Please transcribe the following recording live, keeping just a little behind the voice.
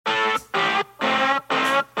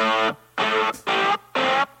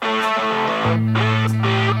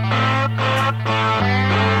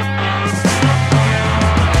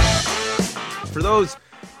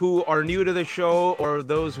who are new to the show or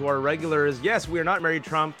those who are regulars, yes, we are not Mary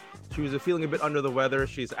Trump. She was feeling a bit under the weather.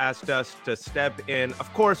 She's asked us to step in.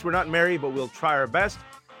 Of course, we're not Mary, but we'll try our best.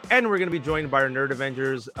 And we're going to be joined by our Nerd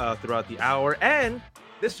Avengers throughout the hour. And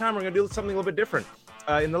this time we're going to do something a little bit different.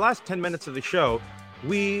 In the last 10 minutes of the show,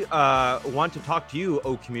 we want to talk to you,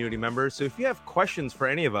 community members. So if you have questions for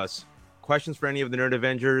any of us, questions for any of the Nerd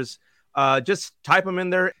Avengers, just type them in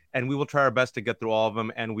there and we will try our best to get through all of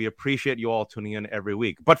them. And we appreciate you all tuning in every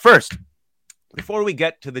week. But first, before we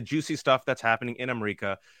get to the juicy stuff that's happening in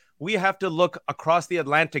America, we have to look across the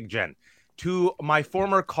Atlantic, Jen, to my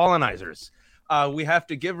former colonizers. We have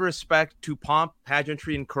to give respect to pomp,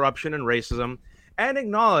 pageantry, and corruption and racism, and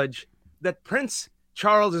acknowledge that Prince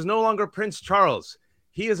Charles is no longer Prince Charles.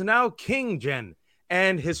 He is now King, Jen,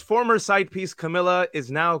 and his former side piece, Camilla,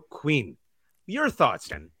 is now Queen. Your thoughts,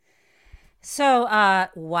 Jen? So,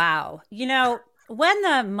 wow. You know, when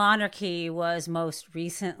the monarchy was most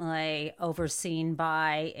recently overseen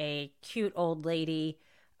by a cute old lady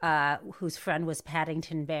whose friend was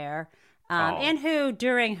Paddington Bear, and who,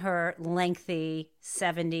 during her lengthy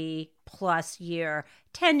 70-plus year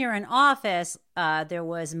tenure in office, there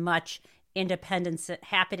was much independence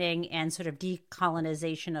happening and sort of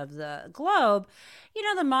decolonization of the globe, you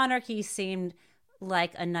know, the monarchy seemed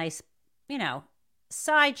like a nice, you know,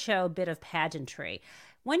 sideshow bit of pageantry.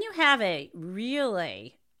 When you have a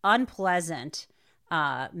really unpleasant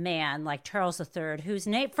man like Charles III, whose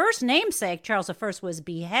first namesake, Charles I, was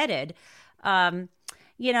beheaded,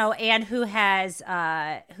 you know, and who has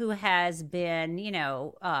been, you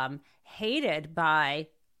know, hated by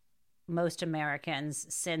most Americans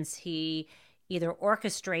since he either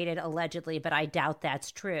orchestrated, allegedly, but I doubt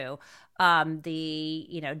that's true,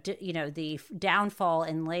 the downfall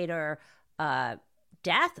and later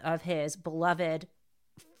death of his beloved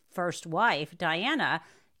first wife, Diana.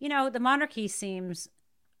 You know, the monarchy seems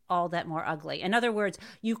all that more ugly. In other words,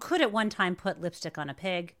 you could at one time put lipstick on a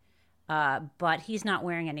pig, but he's not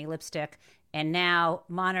wearing any lipstick. And now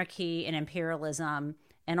monarchy and imperialism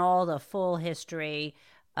and all the full history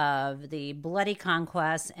of the bloody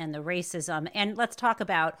conquest and the racism. And let's talk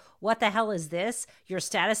about what the hell is this? Your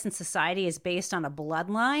status in society is based on a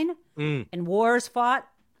bloodline and wars fought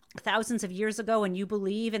thousands of years ago, and you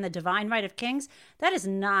believe in the divine right of kings. That is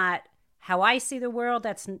not how I see the world.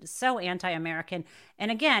 That's so anti-American. And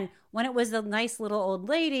again, when it was the nice little old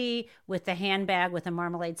lady with the handbag with the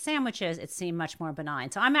marmalade sandwiches, it seemed much more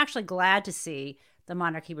benign. So I'm actually glad to see the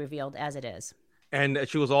monarchy revealed as it is. And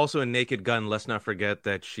she was also in Naked Gun. Let's not forget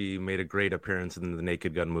that she made a great appearance in the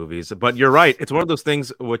Naked Gun movies. But you're right. It's one of those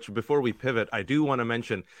things which, before we pivot, I do want to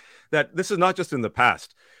mention that this is not just in the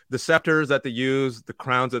past. The scepters that they use, the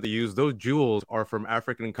crowns that they use, those jewels are from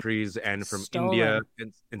African countries and from India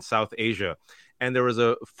and South Asia. And there was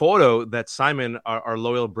a photo that Simon, our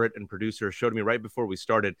loyal Brit and producer, showed me right before we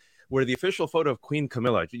started, where the official photo of Queen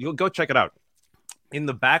Camilla, you'll go check it out. In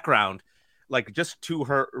the background, like just to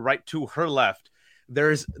her right, to her left,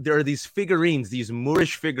 there are these figurines, these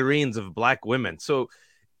Moorish figurines of Black women. So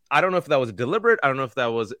I don't know if that was deliberate. I don't know if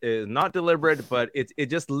that was not deliberate, but it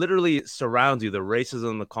just literally surrounds you, the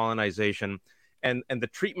racism, the colonization, and the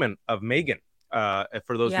treatment of Meghan.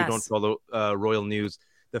 For those who don't follow royal news,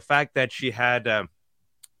 the fact that she had a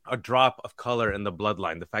drop of color in the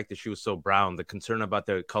bloodline, the fact that she was so brown, the concern about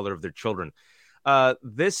the color of their children.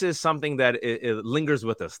 This is something that it lingers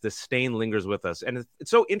with us. This stain lingers with us. And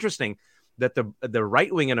it's so interesting that the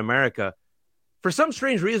right wing in America, for some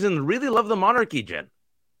strange reason, really love the monarchy, Jen.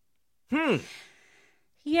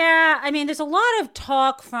 Yeah, I mean, there's a lot of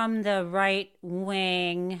talk from the right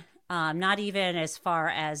wing, not even as far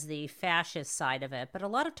as the fascist side of it, but a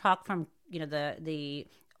lot of talk from, you know, the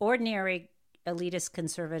ordinary elitist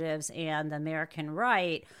conservatives and the American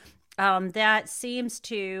right that seems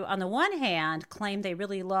to, on the one hand, claim they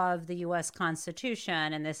really love the U.S.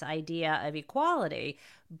 Constitution and this idea of equality.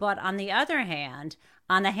 But on the other hand,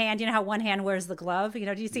 you know how one hand wears the glove? You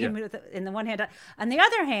know, do you see him in the one hand? On the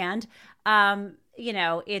other hand, you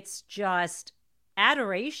know, it's just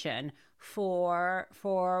adoration for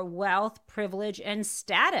wealth, privilege, and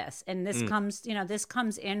status. And this comes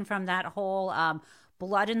in from that whole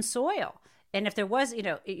blood and soil. And if there was, you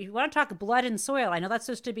know, you want to talk blood and soil, I know that's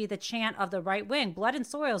supposed to be the chant of the right wing. Blood and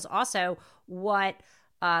soil is also what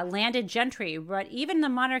landed gentry, but even the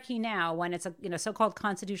monarchy now, when it's a so-called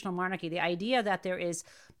constitutional monarchy, the idea that there is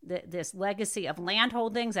this legacy of land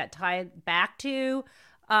holdings that tie back to,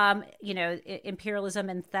 imperialism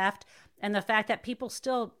and theft, and the fact that people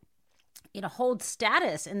still, hold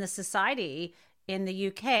status in the society in the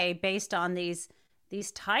UK based on these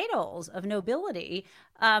these titles of nobility,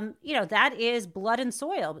 that is blood and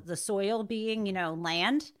soil. The soil being,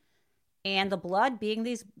 land, and the blood being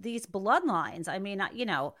these bloodlines. I mean,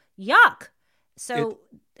 yuck. So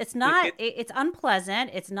it's not. It's unpleasant.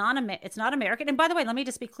 It's not American. And by the way, let me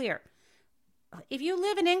just be clear: if you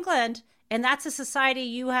live in England and that's a society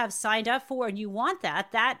you have signed up for and you want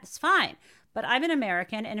that, that's fine. But I'm an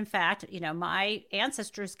American, and in fact, my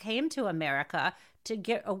ancestors came to America to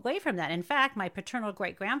get away from that. In fact, my paternal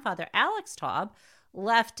great-grandfather, Alex Taub,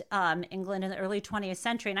 left England in the early 20th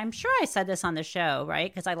century. And I'm sure I said this on the show,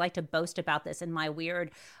 right? Because I like to boast about this in my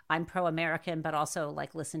weird, I'm pro-American, but also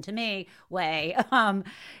like, listen to me way.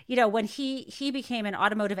 When he became an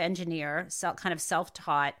automotive engineer, kind of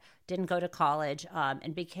self-taught, didn't go to college,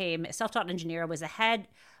 and became a self-taught engineer, was a head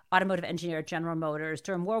automotive engineer at General Motors.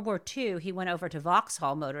 During World War II, he went over to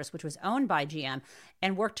Vauxhall Motors, which was owned by GM,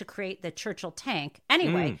 and worked to create the Churchill tank.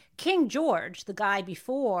 Anyway, King George, the guy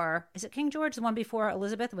before, is it King George, the one before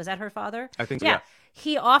Elizabeth? Was that her father? I think so, yeah.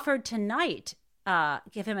 He offered to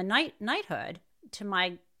give him a knighthood to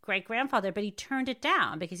my great-grandfather, but he turned it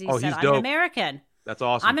down because he said, I'm an American. That's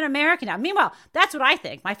awesome. I'm an American now. Meanwhile, that's what I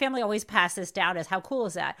think. My family always passed this down as how cool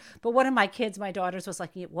is that? But one of my kids, my daughters, was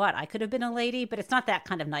like, what? I could have been a lady, but it's not that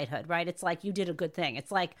kind of knighthood, right? It's like you did a good thing.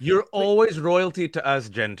 It's like you're always royalty to us,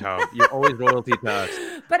 Jen Taub. You're always royalty to us.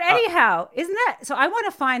 But anyhow, isn't that so? I want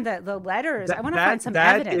to find the letters. I want to find some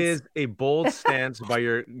evidence. That is a bold stance by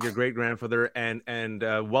your great grandfather, and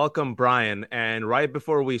welcome, Brian. And right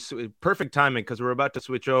before perfect timing because we're about to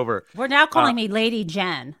switch over. We're now calling me Lady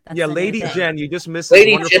Jen. That's Lady Jen. You just missed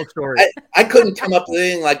a wonderful story. I couldn't come up with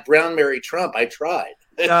anything like Brown Mary Trump. I tried.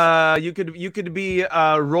 You could be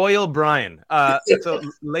Royal Brian. So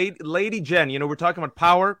Lady Jen, we're talking about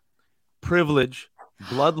power, privilege,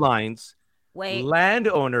 bloodlines,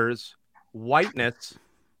 landowners, whiteness,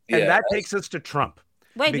 and that takes us to Trump.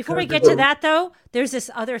 Wait, before we get to that though, there's this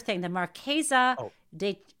other thing, the Marquesa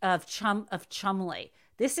of Cholmondeley.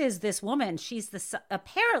 This is this woman. She's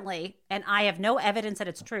apparently, and I have no evidence that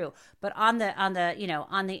it's true, but on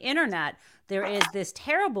the internet there is this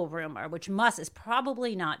terrible rumor, which is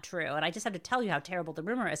probably not true, and I just have to tell you how terrible the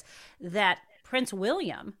rumor is, that Prince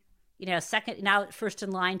William, first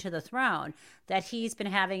in line to the throne, that he's been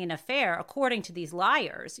having an affair, according to these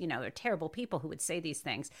liars. They're terrible people who would say these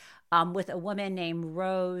things, with a woman named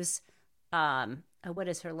Rose. What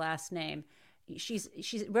is her last name? She's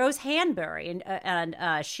Rose Hanbury,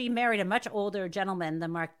 and she married a much older gentleman,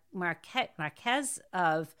 the Marquess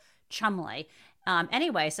of Cholmondeley.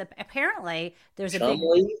 Anyway, so apparently there's a big.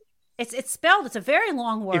 It's spelled. It's a very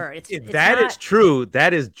long word. If that is true,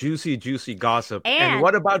 that is juicy gossip. And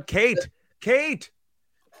what about Kate? Kate.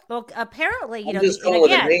 Well, apparently,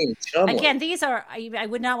 again, these are. I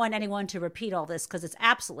would not want anyone to repeat all this because it's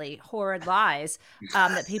absolutely horrid lies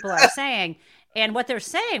that people are saying. And what they're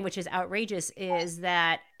saying, which is outrageous, is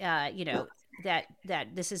that that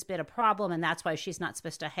this has been a problem, and that's why she's not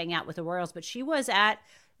supposed to hang out with the royals. But she was at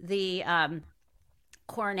the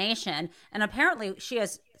coronation, and apparently she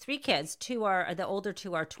has 3 kids. The older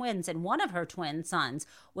 2 are twins, and one of her twin sons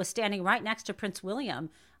was standing right next to Prince William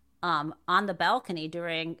on the balcony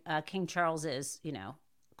during King Charles's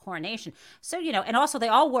coronation. So and also they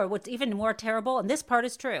all wore, what's even more terrible, and this part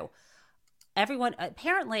is true. Everyone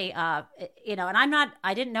apparently, and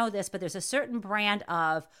I didn't know this, but there's a certain brand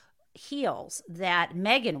of heels that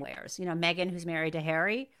Meghan wears. Meghan, who's married to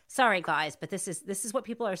Harry. Sorry, guys, but this is what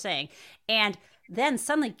people are saying. And then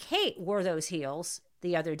suddenly Kate wore those heels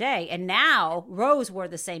the other day, and now Rose wore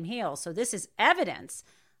the same heels. So this is evidence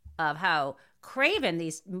of how craven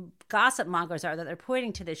these gossip mongers are, that they're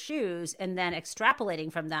pointing to the shoes and then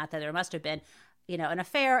extrapolating from that there must have been an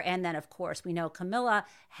affair. And then, of course, we know Camilla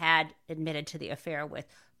had admitted to the affair with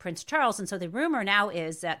Prince Charles. And so the rumor now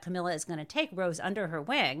is that Camilla is going to take Rose under her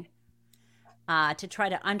wing to try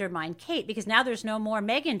to undermine Kate, because now there's no more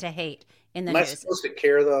Meghan to hate in the news. Am I supposed to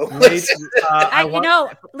care, though?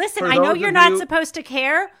 Listen, I know you're not supposed to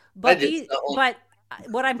care, but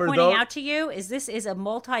what I'm pointing out to you is this is a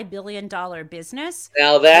multi-billion-dollar business,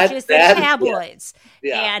 which is the tabloids.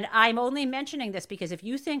 Yeah. And I'm only mentioning this because if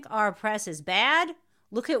you think our press is bad,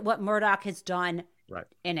 look at what Murdoch has done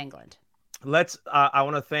in England. I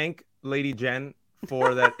want to thank Lady Jen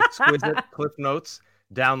for that exquisite Cliff Notes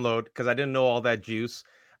download, because I didn't know all that juice.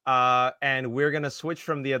 And we're going to switch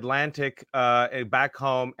from the Atlantic back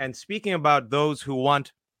home. And speaking about those who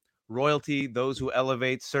want royalty, those who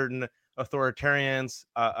elevate certain authoritarians,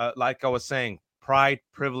 like I was saying, pride,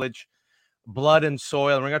 privilege, blood and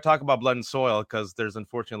soil. And we're going to talk about blood and soil because there's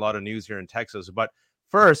unfortunately a lot of news here in Texas. But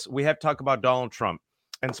first, we have to talk about Donald Trump,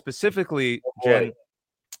 and specifically Jen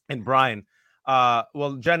and Brian.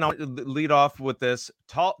 Well, Jen, I'll lead off with this.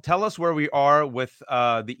 Tell us where we are with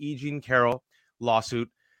the E. Jean Carroll lawsuit,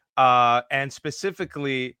 and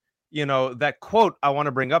specifically, that quote I want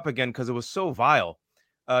to bring up again because it was so vile.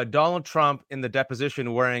 Donald Trump, in the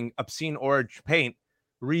deposition wearing obscene orange paint,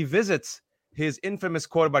 revisits his infamous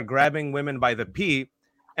quote about grabbing women by the pee.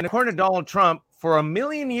 And according to Donald Trump, for a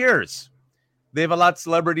million years, they've allowed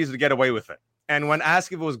celebrities to get away with it. And when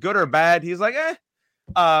asked if it was good or bad, he's like,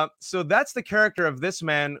 so that's the character of this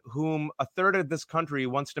man whom a third of this country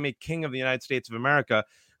wants to make king of the United States of America.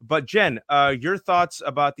 But Jen, your thoughts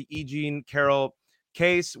about the E. Jean Carroll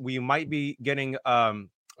case? We might be getting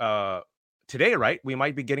today, right? We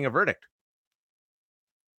might be getting a verdict.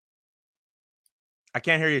 I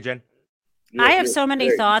can't hear you, Jen. I have so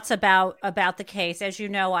many thoughts about the case. As you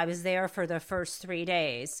know, I was there for the first 3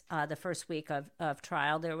 days, the first week of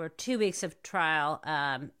trial. There were 2 weeks of trial.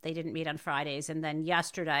 They didn't meet on Fridays. And then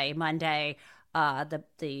yesterday, Monday,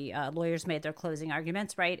 the lawyers made their closing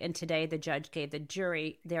arguments, right? And today the judge gave the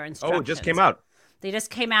jury their instructions. Oh, it just came out. They just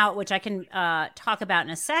came out, which I can talk about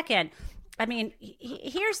in a second. I mean,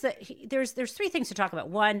 there's 3 things to talk about.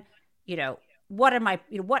 One, what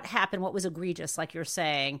happened? What was egregious, like you're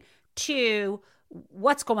saying? 2,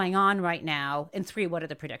 what's going on right now? And 3, what are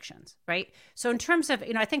the predictions, right? So in terms of,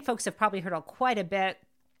 I think folks have probably heard quite a bit,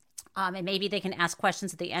 and maybe they can ask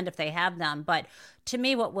questions at the end if they have them. But to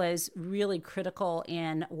me, what was really critical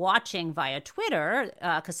in watching via Twitter,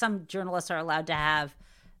 because some journalists are allowed to have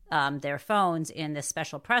their phones in this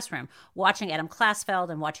special press room, watching Adam Klasfeld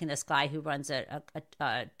and watching this guy who runs a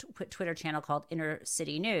Twitter channel called Inner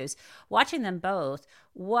City News, watching them both,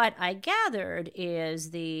 what I gathered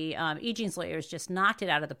is the E. Jean's lawyers just knocked it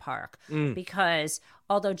out of the park. Because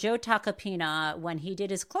although Joe Tacopina, when he did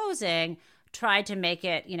his closing, tried to make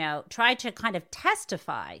it, tried to kind of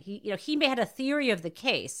testify, he had a theory of the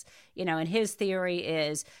case, and his theory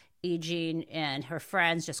is E. Jean and her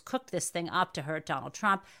friends just cooked this thing up to hurt Donald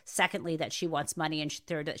Trump. Secondly, that she wants money, and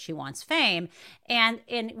third, that she wants fame. And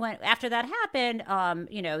when after that happened,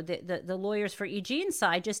 the lawyers for E. Jean's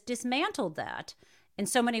side just dismantled that in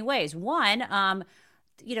so many ways. One,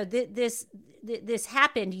 this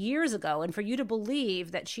happened years ago, and for you to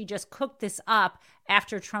believe that she just cooked this up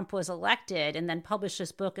after Trump was elected and then published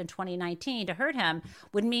this book in 2019 to hurt him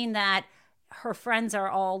would mean that her friends are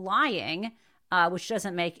all lying. Which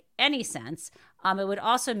doesn't make any sense. It would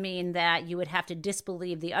also mean that you would have to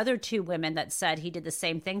disbelieve the other 2 women that said he did the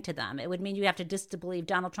same thing to them. It would mean you have to disbelieve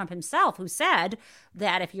Donald Trump himself, who said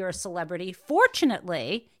that if you're a celebrity,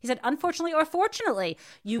 fortunately, he said, unfortunately or fortunately,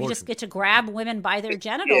 you just get to grab women by their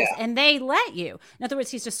genitals and they let you. In other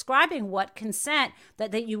words, he's describing what consent,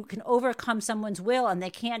 that you can overcome someone's will and they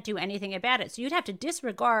can't do anything about it. So you'd have to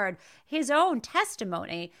disregard his own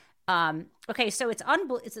testimony. Okay, so it's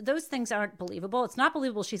those things aren't believable. It's not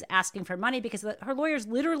believable she's asking for money because her lawyers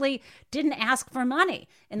literally didn't ask for money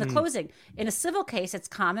in the closing. In a civil case, it's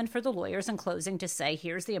common for the lawyers in closing to say,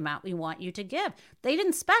 here's the amount we want you to give. They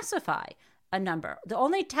didn't specify a number. The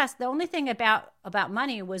only thing about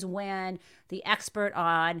money was when the expert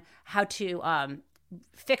on how to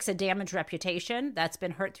fix a damaged reputation that's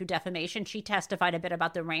been hurt through defamation, she testified a bit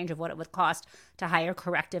about the range of what it would cost to hire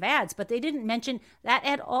corrective ads, but they didn't mention that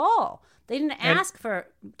at all. They didn't ask for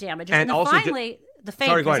damages. And then finally, the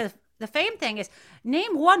fame thing is,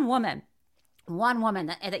 name one woman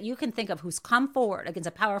that you can think of who's come forward against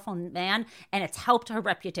a powerful man and it's helped her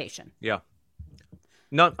reputation. Yeah.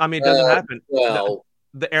 No, I mean, it doesn't happen. Well,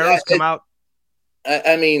 the arrows come out.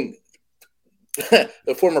 I mean,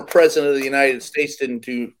 the former president of the United States didn't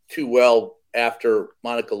do too well after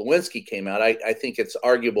Monica Lewinsky came out. I think it's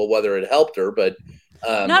arguable whether it helped her, but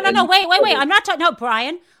no. Wait. I'm not talking. No,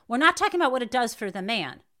 Brian, we're not talking about what it does for the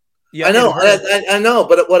man. Yeah, I know,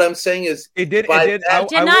 but what I'm saying is it did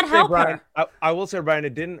not help her. I will say, Brian,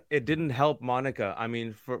 it didn't help Monica. I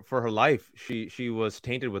mean, for her life, she was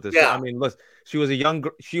tainted with this. Yeah. I mean, look, she was a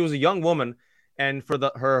young woman. And for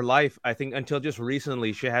her life, I think until just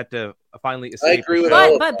recently, she had to finally escape. I agree with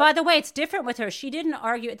all but by the way, it's different with her. She didn't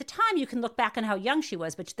argue at the time. You can look back on how young she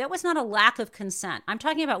was, but that was not a lack of consent. I'm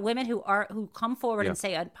talking about women who come forward and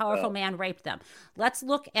say a powerful man raped them. Let's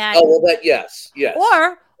look at yes,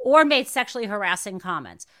 or made sexually harassing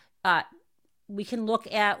comments. We can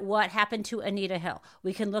look at what happened to Anita Hill.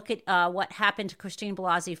 We can look at what happened to Christine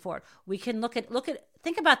Blasey Ford. We can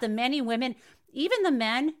think about the many women, even the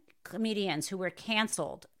men comedians who were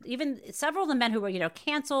canceled, even several of the men who were,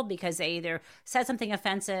 canceled because they either said something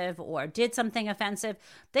offensive or did something offensive.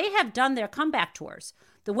 They have done their comeback tours.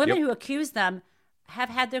 The women who accused them have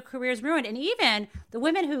had their careers ruined. And even the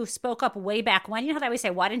women who spoke up way back when, you know how they always say,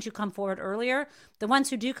 why didn't you come forward earlier? The ones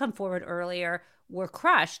who do come forward earlier were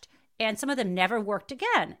crushed. And some of them never worked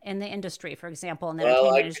again in the industry, for example, in the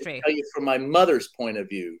entertainment industry. I can tell you from my mother's point of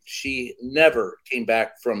view, she never came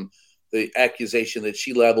back from the accusation that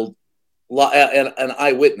she leveled an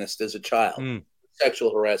eyewitness as a child.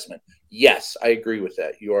 Sexual harassment. Yes, I agree with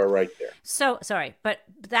that. You are right there. So, sorry, but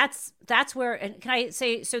that's where, and can I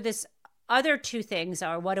say, so this other two things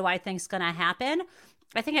are, what do I think is going to happen?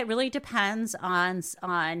 I think it really depends on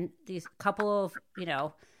these couple of,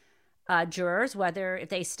 jurors, whether if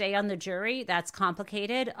they stay on the jury, that's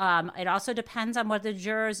complicated. It also depends on whether the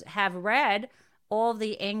jurors have read all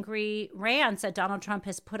the angry rants that Donald Trump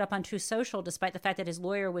has put up on Truth Social, despite the fact that his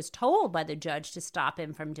lawyer was told by the judge to stop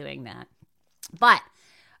him from doing that. But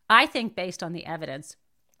I think based on the evidence,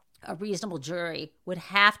 a reasonable jury would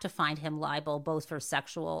have to find him liable both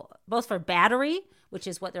for battery, which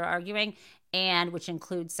is what they're arguing, and which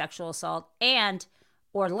includes sexual assault and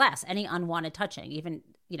or less, any unwanted touching, even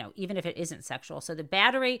if it isn't sexual. So the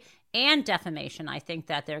battery and defamation, I think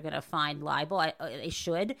that they're going to find liable. They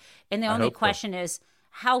should. And the only question is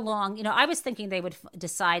how long, I was thinking they would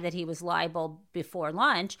decide that he was liable before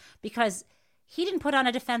lunch because he didn't put on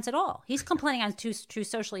a defense at all. He's complaining on Truth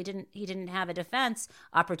Social. He didn't have a defense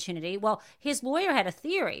opportunity. Well, his lawyer had a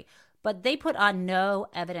theory, but they put on no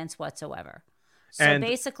evidence whatsoever. So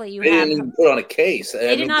basically, they didn't even put on a case.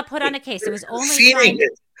 They did not put on a case. It was only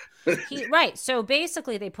right. So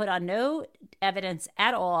basically, they put on no evidence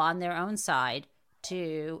at all on their own side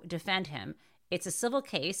to defend him. It's a civil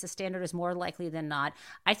case. The standard is more likely than not.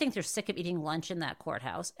 I think they're sick of eating lunch in that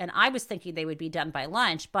courthouse. And I was thinking they would be done by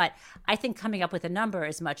lunch, but I think coming up with a number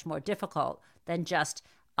is much more difficult than just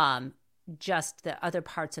the other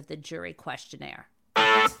parts of the jury questionnaire.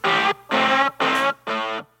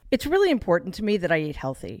 It's really important to me that I eat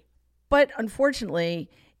healthy, but unfortunately,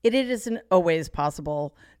 it isn't always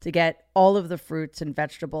possible to get all of the fruits and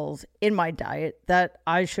vegetables in my diet that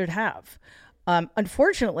I should have.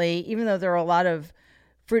 Unfortunately, even though there are a lot of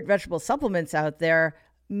fruit vegetable supplements out there,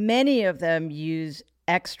 many of them use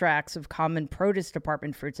extracts of common produce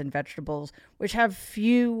department fruits and vegetables, which have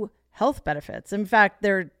few health benefits. In fact,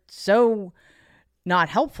 they're so not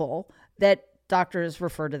helpful that doctors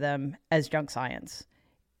refer to them as junk science.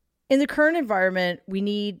 In the current environment, we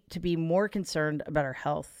need to be more concerned about our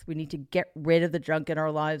health. We need to get rid of the junk in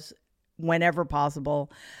our lives whenever possible.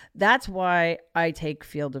 That's why I take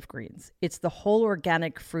Field of Greens. It's the whole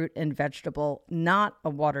organic fruit and vegetable, not a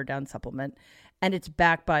watered down supplement, and it's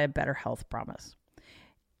backed by a better health promise.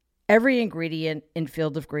 Every ingredient in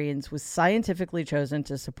Field of Greens was scientifically chosen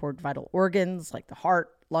to support vital organs like the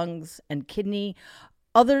heart, lungs, and kidney.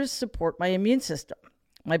 Others support my immune system,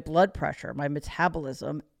 my blood pressure, my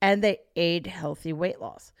metabolism, and they aid healthy weight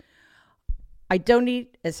loss. I don't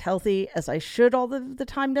eat as healthy as I should all the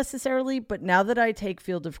time necessarily, but now that I take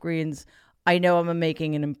Field of Greens, I know I'm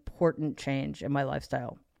making an important change in my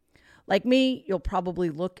lifestyle. Like me, you'll probably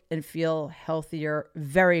look and feel healthier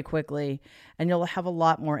very quickly, and you'll have a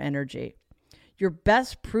lot more energy. Your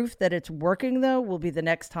best proof that it's working, though, will be the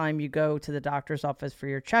next time you go to the doctor's office for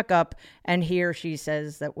your checkup, and he or she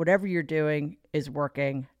says that whatever you're doing is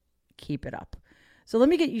working. Keep it up. So let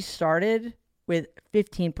me get you started with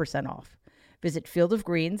 15% off. Visit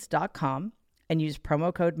fieldofgreens.com and use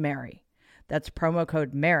promo code Mary. That's promo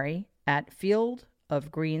code Mary at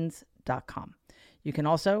fieldofgreens.com. You can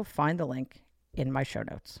also find the link in my show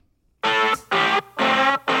notes.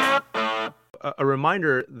 A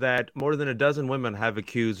reminder that more than a dozen women have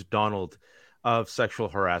accused Donald of sexual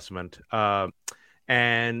harassment.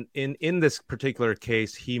 And in this particular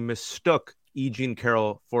case, he mistook E. Jean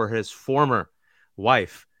Carroll for his former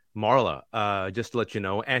wife, Marla, just to let you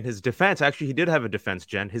know. And his defense, actually, he did have a defense,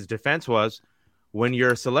 Jen. His defense was, when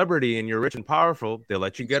you're a celebrity and you're rich and powerful, they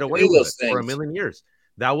let you get away with it for a million years.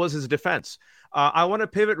 That was his defense. I want to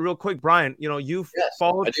pivot real quick, Brian. You've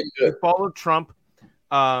followed Trump.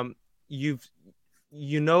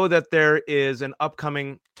 You know that there is an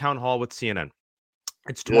upcoming town hall with CNN.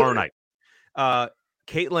 It's tomorrow night.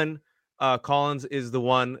 Caitlin Collins is the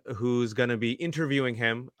one who's going to be interviewing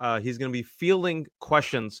him. He's going to be fielding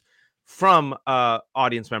questions from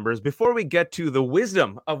audience members. Before we get to the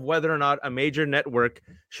wisdom of whether or not a major network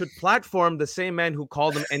should platform the same man who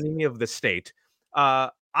called them enemy of the state, I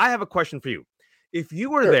have a question for you. If you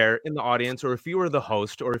were there in the audience, or if you were the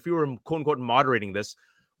host, or if you were quote unquote moderating this,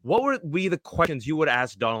 what would be the questions you would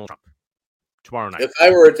ask Donald Trump tomorrow night? If I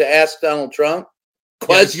were to ask Donald Trump,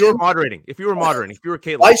 if you were moderating, if you were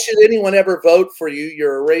Caitlin. Why should anyone ever vote for you?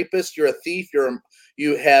 You're a rapist. You're a thief.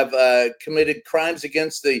 You have committed crimes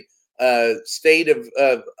against the state of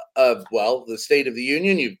the State of the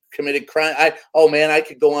Union. You've committed crime. I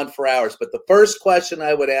could go on for hours. But the first question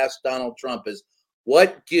I would ask Donald Trump is,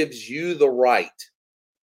 what gives you the right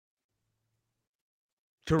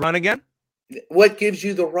to run again? What gives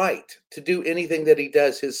you the right to do anything that he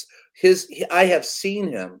does? I have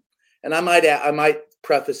seen him, and I might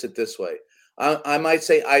preface it this way. I might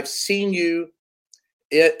say I've seen you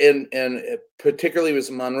in particularly was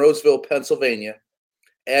in Monroeville, Pennsylvania,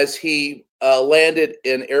 as he landed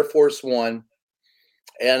in Air Force One,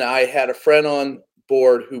 and I had a friend on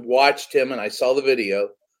board who watched him, and I saw the video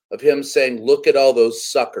of him saying, "Look at all those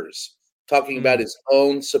suckers," talking about his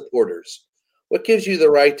own supporters. What gives you the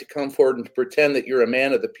right to come forward and to pretend that you're a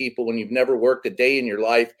man of the people when you've never worked a day in your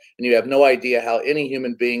life and you have no idea how any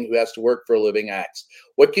human being who has to work for a living acts?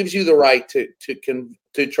 What gives you the right to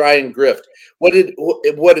try and grift? What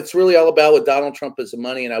it's really all about with Donald Trump is the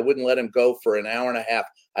money, and I wouldn't let him go for an hour and a half.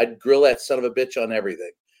 I'd grill that son of a bitch on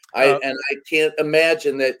everything. I can't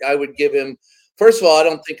imagine that I would give him. First of all, I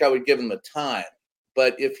don't think I would give him the time.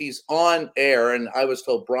 But if he's on air, and I was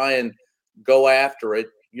told, Brian, go after it.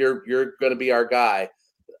 You're going to be our guy.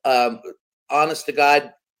 Honest to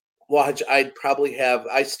God, watch.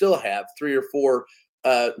 I still have 3 or 4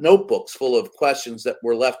 notebooks full of questions that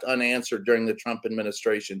were left unanswered during the Trump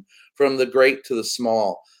administration, from the great to the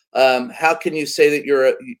small. How can you say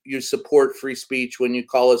that you support free speech when you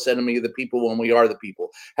call us enemy of the people when we are the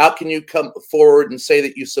people? How can you come forward and say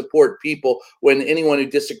that you support people when anyone who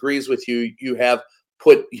disagrees with you, you have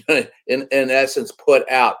put in essence put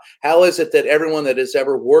out? How is it that everyone that has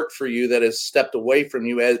ever worked for you, that has stepped away from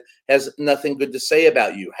you, has nothing good to say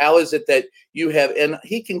about you? How is it that you have, and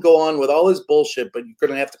he can go on with all his bullshit, but you're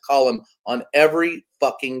going to have to call him on every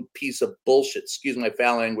fucking piece of bullshit, excuse my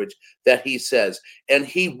foul language, that he says, and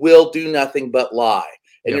he will do nothing but lie.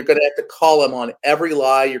 And You're going to have to call him on every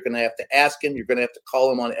lie. You're going to have to ask him. You're going to have to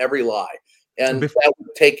call him on every lie. And that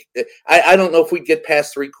would take, I don't know if we'd get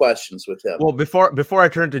past 3 questions with him. Well, before I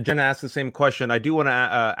turn to Jen and ask the same question, I do want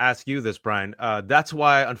to ask you this, Brian. That's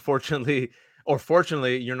why, unfortunately, or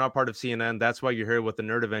fortunately, you're not part of CNN. That's why you're here with the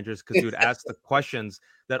Nerd Avengers, because you'd ask the questions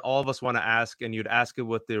that all of us want to ask, and you'd ask it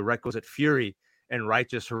with the requisite fury and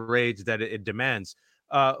righteous rage that it demands.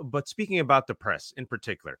 But speaking about the press in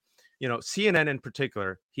particular, CNN in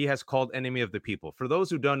particular, he has called enemy of the people. For those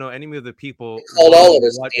who don't know, enemy of the people, called all of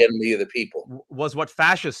us the enemy of the people, was what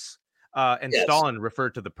fascists and Yes. Stalin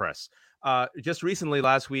referred to the press. Just recently,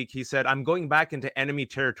 last week, he said, "I'm going back into enemy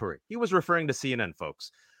territory." He was referring to CNN,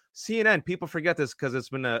 folks. CNN, people forget this because it's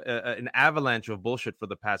been an avalanche of bullshit for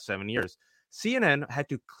the past 7 years. CNN had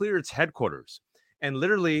to clear its headquarters and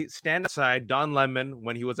literally stand outside. Don Lemon,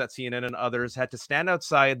 when he was at CNN, and others had to stand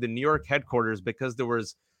outside the New York headquarters because there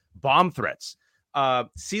was bomb threats.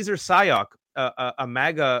 Caesar Sayoc, a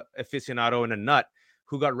MAGA aficionado and a nut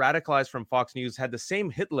who got radicalized from Fox News, had the same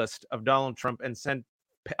hit list of Donald Trump and sent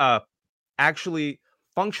actually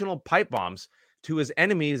functional pipe bombs to his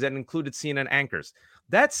enemies that included CNN anchors.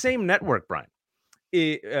 That same network, Brian,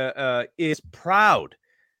 is proud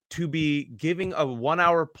to be giving a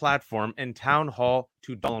 1-hour platform and town hall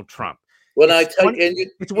to Donald Trump. It's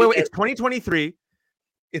 2023.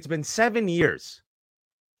 It's been 7 years.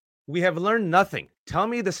 We have learned nothing. Tell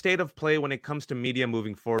me the state of play when it comes to media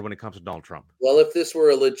moving forward when it comes to Donald Trump. Well, if this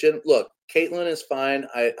were a legit look, Caitlin is fine.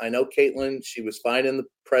 I know Caitlin. She was fine in the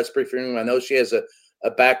press briefing room. I know she has a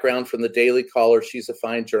background from the Daily Caller. She's a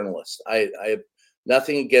fine journalist. I have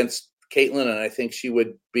nothing against Caitlin, and I think she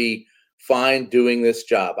would be fine doing this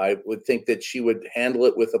job. I would think that she would handle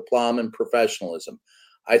it with aplomb and professionalism.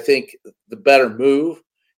 I think the better move,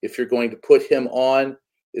 if you're going to put him on,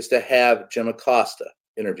 is to have Jim Acosta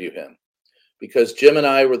interview him, because Jim and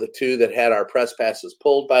I were the 2 that had our press passes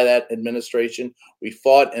pulled by that administration. We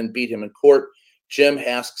fought and beat him in court. Jim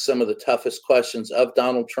asked some of the toughest questions of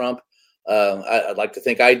Donald Trump. I'd like to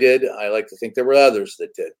think I did. I like to think there were others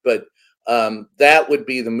that did. But that would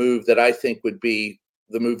be the move that I think would be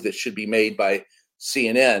the move that should be made by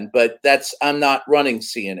CNN. But I'm not running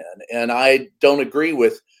CNN, and I don't agree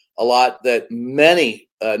with a lot that many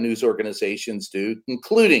news organizations do,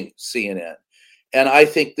 including CNN. And I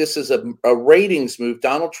think this is a ratings move.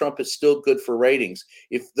 Donald Trump is still good for ratings.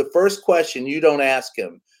 If the first question you don't ask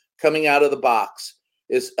him coming out of the box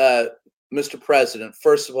is, Mr. President,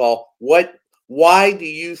 first of all, why do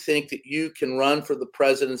you think that you can run for the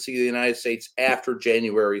presidency of the United States after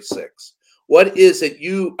January 6th? What is it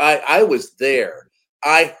I was there.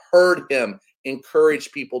 I heard him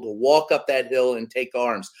encourage people to walk up that hill and take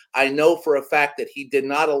arms. I know for a fact that he did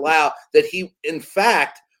not allow, that he, in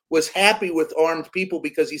fact, was happy with armed people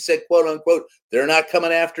because he said, quote unquote, "They're not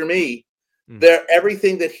coming after me."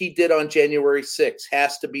 Everything that he did on January 6th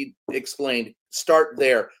has to be explained. Start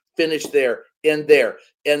there, finish there, end there.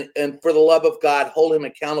 And for the love of God, hold him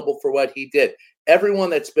accountable for what he did. Everyone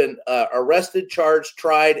that's been arrested, charged,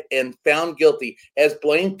 tried, and found guilty has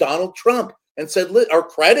blamed Donald Trump and said, or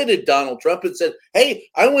credited Donald Trump and said, hey,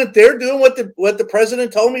 I went there doing what the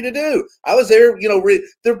president told me to do. I was there,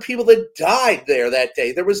 there were people that died there that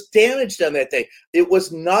day. There was damage done that day. It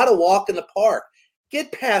was not a walk in the park.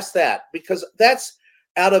 Get past that, because that's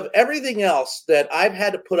out of everything else that I've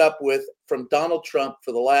had to put up with from Donald Trump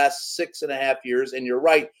for the last 6.5 years. And you're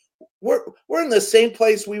right. We're in the same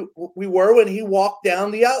place we were when he walked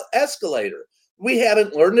down the escalator. We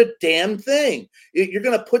haven't learned a damn thing. You're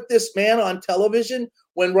going to put this man on television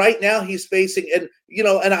when right now he's facing,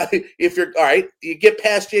 if you're all right, you get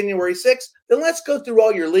past January 6th, then let's go through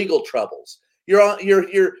all your legal troubles. You're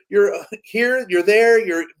here, you're there,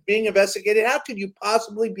 you're being investigated. How could you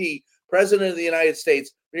possibly be president of the United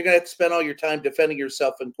States? You're going to have to spend all your time defending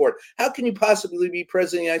yourself in court. How can you possibly be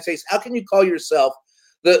president of the United States? How can you call yourself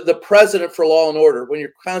the president for law and order when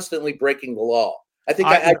you're constantly breaking the law? I think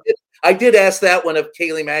I did ask that one of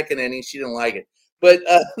Kayleigh McEnany. She didn't like it, but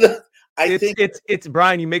I think it's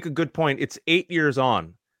Brian. You make a good point. It's 8 years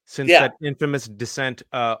on since that infamous descent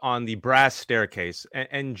on the brass staircase,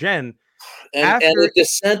 and Jen. And the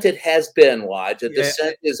descent it has been, Waj. A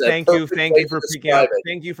descent is a thank you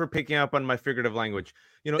for picking up on my figurative language.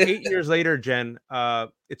 8 years later, Jen,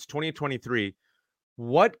 it's 2023.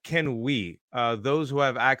 What can we, those who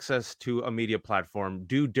have access to a media platform,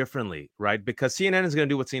 do differently, right? Because CNN is going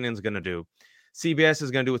to do what CNN is going to do. CBS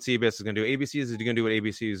is going to do what CBS is going to do. ABC is going to do what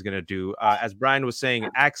ABC is going to do. As Brian was saying,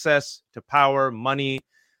 access to power, money,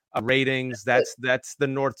 ratings, that's the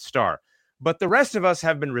North Star. But the rest of us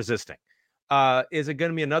have been resisting. Is it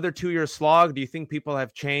going to be another 2-year slog? Do you think people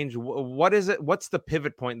have changed? What is it? What's the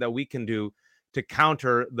pivot point that we can do to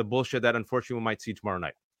counter the bullshit that unfortunately we might see tomorrow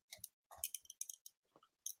night?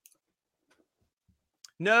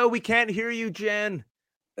 No, we can't hear you, Jen.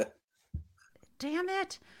 Damn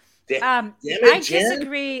it. Damn it,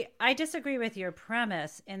 Jen. I disagree with your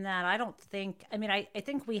premise in that I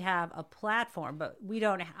think we have a platform, but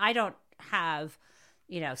I don't have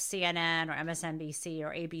CNN or MSNBC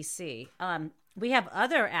or ABC. We have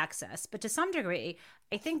other access, but to some degree,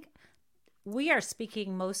 I think we are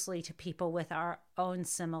speaking mostly to people with our own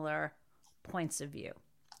similar points of view.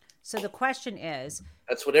 So the question is,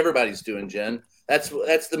 that's what everybody's doing, Jen. That's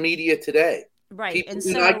the media today. Right. People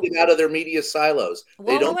do not get out of their media silos.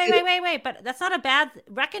 Well, wait. But that's not a bad.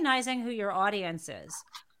 Recognizing who your audience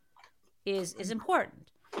is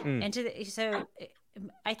important. So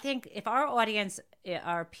I think if our audience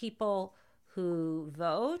are people who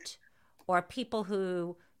vote or people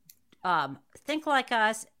who think like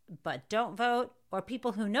us but don't vote, or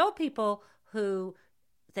people who know people who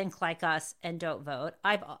think like us and don't vote,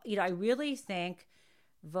 I really think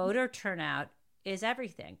voter turnout is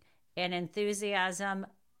everything, and enthusiasm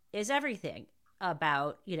is everything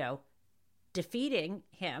about defeating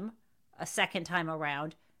him a second time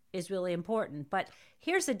around is really important. But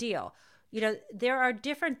here's the deal. There are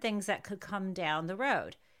different things that could come down the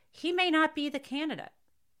road. He may not be the candidate.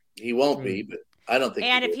 He won't be, but I don't think.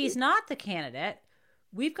 And if he's not the candidate,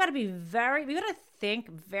 we've got to think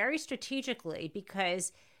very strategically,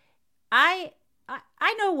 because I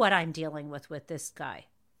know what I'm dealing with this guy.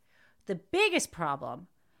 The biggest problem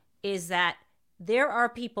is that there are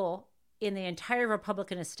people in the entire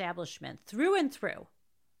Republican establishment through and through.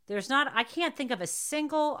 I can't think of a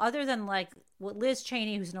single, other than Liz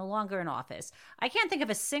Cheney, who's no longer in office. I can't think of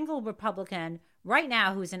a single Republican right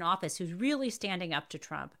now who's in office who's really standing up to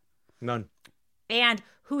Trump. None. And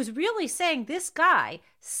who's really saying this guy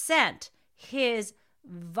sent his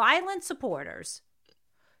violent supporters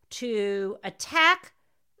to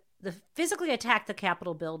physically attack the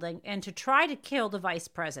Capitol building and to try to kill the vice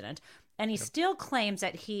president. And he still claims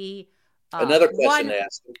that he another question to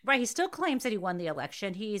ask. Right. He still claims that he won the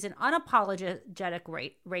election. He's an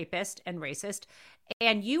unapologetic rapist and racist.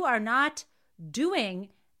 And you are not doing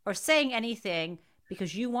or saying anything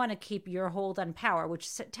because you want to keep your hold on power, which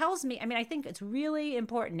tells me, I think it's really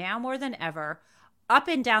important now more than ever, up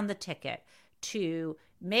and down the ticket, to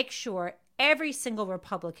make sure every single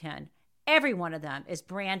Republican, every one of them, is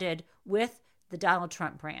branded with the Donald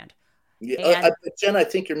Trump brand. Yeah, Jen, I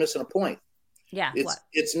think you're missing a point. Yeah,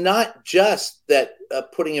 it's not just that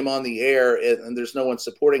putting him on the air and there's no one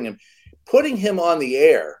supporting him. Putting him on the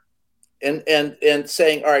air and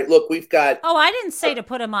saying, all right, look, we've got. Oh, I didn't say to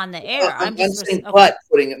put him on the air. I'm saying, but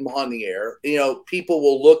putting him on the air, people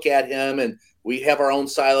will look at him, and we have our own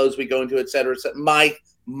silos we go into, et cetera, et cetera.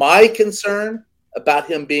 My concern about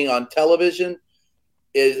him being on television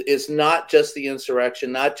is not just the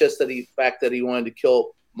insurrection, not just the fact that he wanted to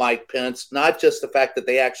kill Mike Pence, not just the fact that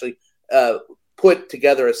they actually put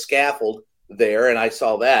together a scaffold there, and I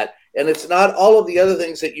saw that. And it's not all of the other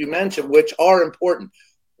things that you mentioned, which are important.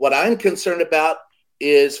 What I'm concerned about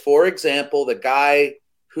is, for example, the guy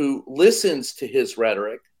who listens to his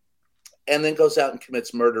rhetoric and then goes out and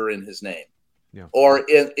commits murder in his name. Yeah. Or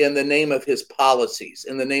in the name of his policies,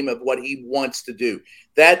 in the name of what he wants to do.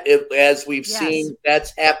 That, as we've seen,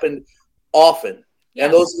 that's happened often. Yes.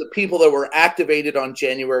 And those are the people that were activated on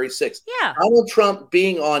January 6th. Yeah. Donald Trump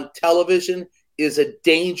being on television is a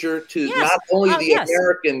danger to not only the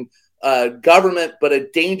American government, but a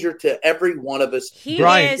danger to every one of us. He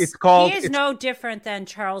is no different than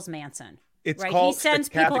Charles Manson. It's right? Called he sends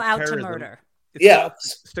people out to murder.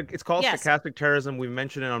 It's called stochastic terrorism. We've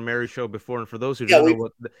mentioned it on Mary's show before, and for those who don't know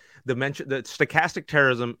what the stochastic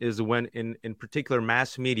terrorism is, when in particular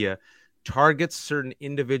mass media targets certain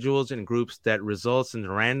individuals and groups that results in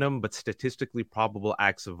random but statistically probable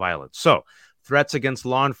acts of violence. So threats against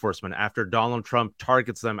law enforcement after Donald Trump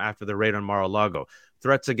targets them after the raid on Mar-a-Lago,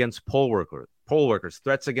 threats against poll workers,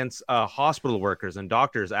 threats against hospital workers and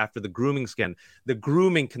doctors after the grooming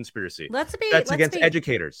conspiracy, threats against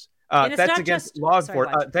educators. That's against law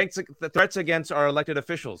enforcement. Threats against our elected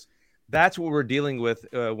officials. That's what we're dealing with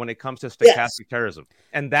when it comes to stochastic terrorism,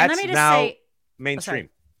 and that's now mainstream.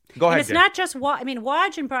 Go ahead. And it's not just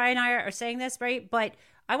Waj and Brian and I are saying this, right? But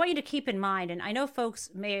I want you to keep in mind, and I know folks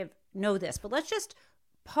may know this, but let's just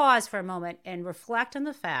pause for a moment and reflect on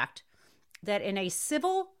the fact that in a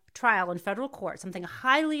civil trial in federal court, something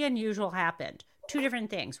highly unusual happened. Two different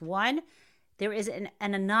things. One, there is an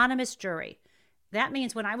anonymous jury. That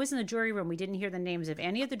means when I was in the jury room, we didn't hear the names of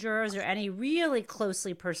any of the jurors or any really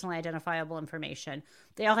closely personally identifiable information.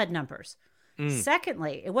 They all had numbers.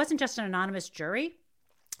 Secondly, it wasn't just an anonymous jury.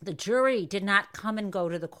 The jury did not come and go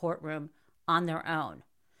to the courtroom on their own.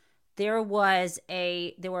 There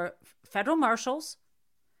were federal marshals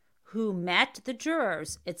who met the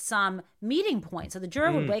jurors at some meeting point. So the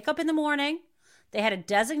juror would wake up in the morning. They had a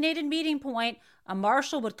designated meeting point. A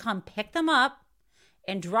marshal would come pick them up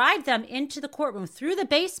and drive them into the courtroom through the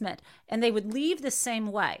basement, and they would leave the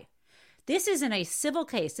same way. This isn't a civil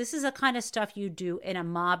case. This is the kind of stuff you do in a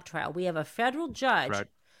mob trial. We have a federal judge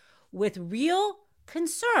with real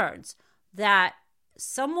concerns that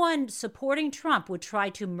someone supporting Trump would try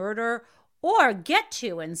to murder or get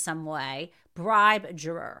to, in some way, bribe a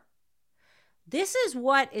juror. This is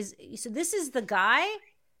the guy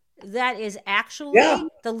that is actually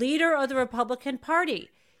the leader of the Republican Party.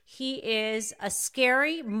 He is a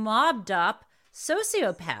scary, mobbed up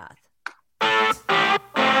sociopath.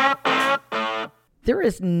 There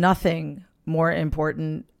is nothing more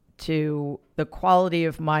important to the quality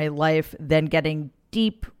of my life than getting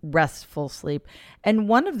deep, restful sleep. And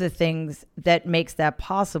one of the things that makes that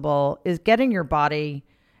possible is getting your body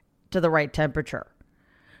to the right temperature.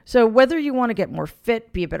 So whether you want to get more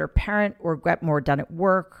fit, be a better parent, or get more done at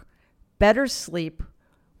work, better sleep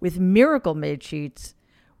with Miracle Made sheets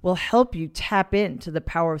will help you tap into the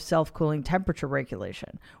power of self-cooling temperature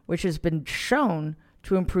regulation, which has been shown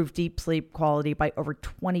to improve deep sleep quality by over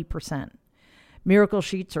 20%. Miracle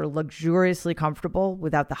sheets are luxuriously comfortable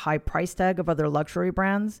without the high price tag of other luxury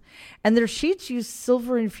brands, and their sheets use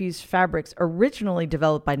silver-infused fabrics originally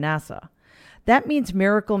developed by NASA. That means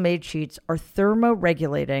Miracle Made sheets are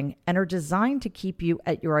thermoregulating and are designed to keep you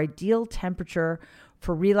at your ideal temperature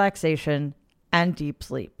for relaxation and deep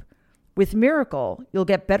sleep. With Miracle, you'll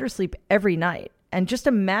get better sleep every night, and just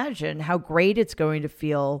imagine how great it's going to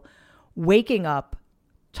feel waking up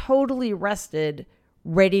totally rested,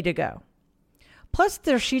 ready to go. Plus,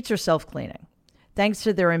 their sheets are self-cleaning, thanks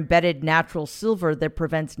to their embedded natural silver that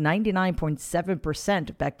prevents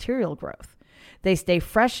 99.7% bacterial growth. They stay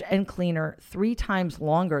fresh and cleaner 3 times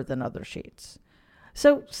longer than other sheets.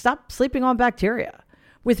 So stop sleeping on bacteria.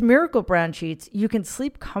 With Miracle brand sheets, you can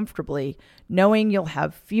sleep comfortably knowing you'll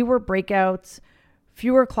have fewer breakouts,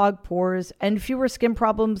 fewer clogged pores, and fewer skin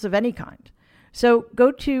problems of any kind. So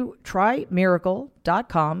go to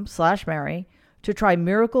trymiracle.com/Mary to try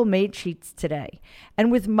Miracle Made sheets today.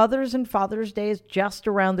 And with Mother's and Father's Days just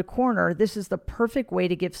around the corner, this is the perfect way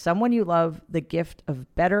to give someone you love the gift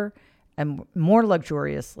of better and more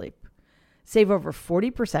luxurious sleep. Save over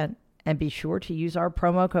 40% and be sure to use our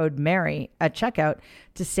promo code MARY at checkout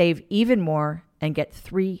to save even more and get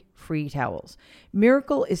 3 free towels.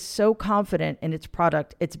 Miracle is so confident in its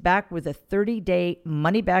product, it's backed with a 30-day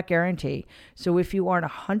money-back guarantee. So if you aren't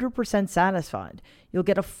 100% satisfied, you'll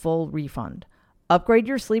get a full refund. Upgrade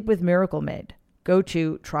your sleep with Miracle Made. Go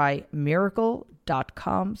to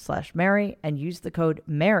trymiracle.com/Mary and use the code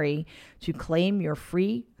Mary to claim your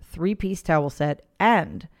free 3-piece towel set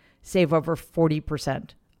and save over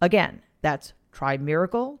 40%. Again, that's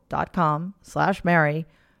trymiracle.com/Mary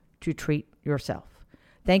to treat yourself.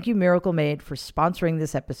 Thank you, Miracle Made, for sponsoring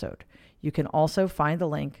this episode. You can also find the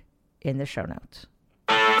link in the show notes.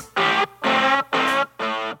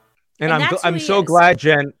 And I'm so glad,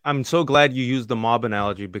 Jen. I'm so glad you used the mob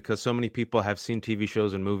analogy, because so many people have seen TV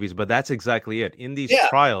shows and movies, but that's exactly it. In these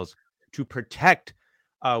trials, to protect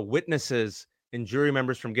witnesses and jury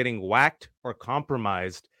members from getting whacked or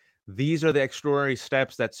compromised, these are the extraordinary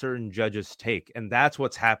steps that certain judges take. And that's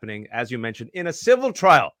what's happening, as you mentioned, in a civil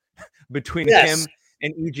trial between him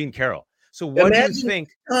and E. Jean Carroll. So what do you think?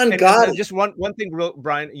 And just one thing,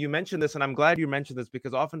 Brian, you mentioned this, and I'm glad you mentioned this,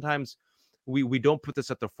 because oftentimes we don't put this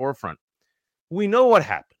at the forefront. We know what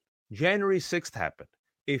happened. January 6th happened.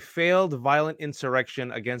 A failed violent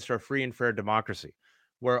insurrection against our free and fair democracy,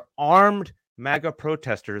 where armed MAGA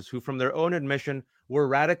protesters, who from their own admission were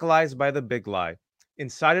radicalized by the big lie,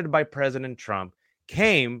 incited by President Trump,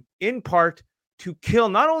 came in part to kill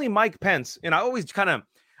not only Mike Pence, and I always try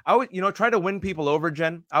to win people over,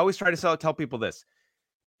 Jen. I always try to tell people this.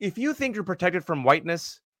 If you think you're protected from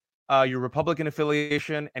whiteness, your Republican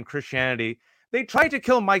affiliation, and Christianity, they tried to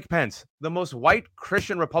kill Mike Pence, the most white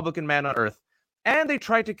Christian Republican man on earth. And they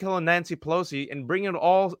tried to kill Nancy Pelosi and bring it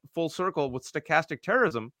all full circle with stochastic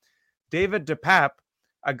terrorism. David DePape,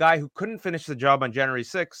 a guy who couldn't finish the job on January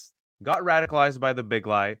 6th, got radicalized by the big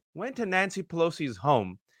lie, went to Nancy Pelosi's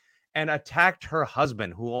home and attacked her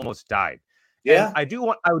husband, who almost died. Yeah. And I do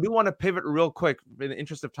want to pivot real quick in the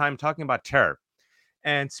interest of time, talking about terror.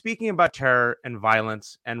 And speaking about terror and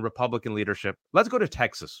violence and Republican leadership, let's go to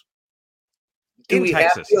Texas. In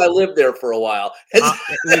Texas, I lived there for a while.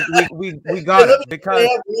 We got it, because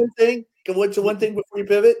one thing. What's the one thing before you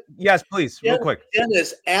pivot? Yes, please, real quick. Jen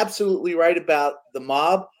is absolutely right about the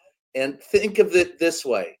mob, and think of it this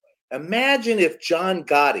way: imagine if John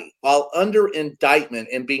Gotti, while under indictment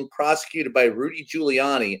and being prosecuted by Rudy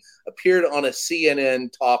Giuliani, appeared on a CNN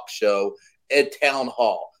talk show at town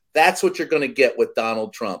hall. That's what you're going to get with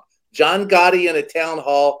Donald Trump. John Gotti in a town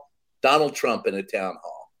hall, Donald Trump in a town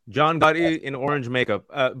hall. John Gotti in orange makeup.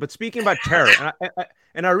 But speaking about terror,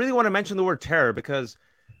 and I really want to mention the word terror, because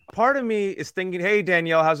part of me is thinking, hey,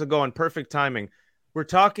 Danielle, how's it going? Perfect timing. We're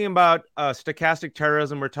talking about stochastic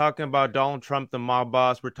terrorism. We're talking about Donald Trump, the mob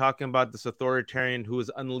boss. We're talking about this authoritarian who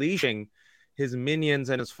is unleashing his minions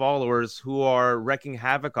and his followers who are wreaking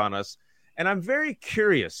havoc on us. And I'm very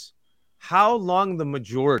curious how long the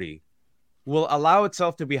majority will allow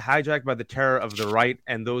itself to be hijacked by the terror of the right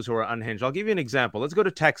and those who are unhinged. I'll give you an example. Let's go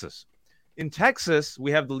to Texas. In Texas,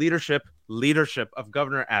 we have the leadership of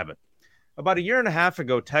Governor Abbott. About a year and a half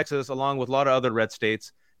ago, Texas, along with a lot of other red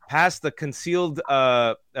states, passed the concealed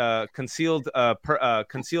gun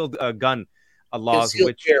laws,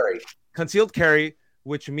 concealed carry,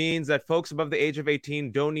 which means that folks above the age of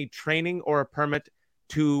 18 don't need training or a permit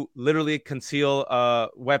to literally conceal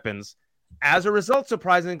weapons. As a result,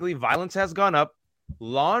 surprisingly, violence has gone up.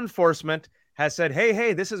 Law enforcement has said,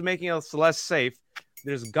 hey, this is making us less safe.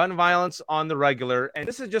 There's gun violence on the regular. And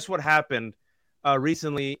this is just what happened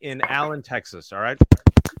recently in Allen, Texas. All right.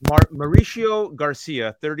 Mauricio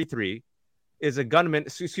Garcia, 33, is a gunman,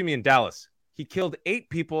 in Dallas. He killed 8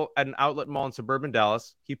 people at an outlet mall in suburban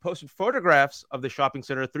Dallas. He posted photographs of the shopping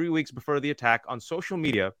center 3 weeks before the attack on social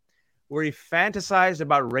media, where he fantasized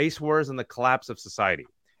about race wars and the collapse of society.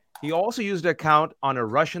 He also used an account on a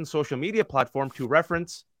Russian social media platform to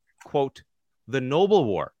reference, quote, the noble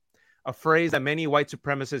war, a phrase that many white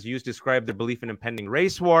supremacists use to describe their belief in impending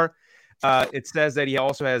race war. It says that he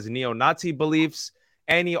also has neo-Nazi beliefs,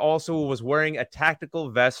 and he also was wearing a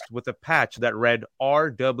tactical vest with a patch that read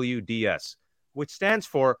RWDS, which stands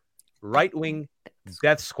for Right-Wing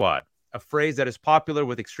Death Squad, a phrase that is popular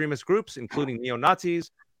with extremist groups, including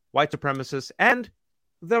neo-Nazis, white supremacists, and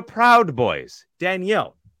the Proud Boys.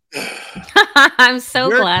 Danielle. I'm so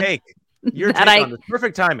glad your take on this.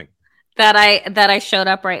 Perfect timing that I showed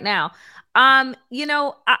up right now. I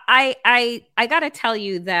gotta tell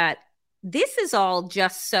you that this is all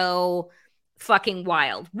just so fucking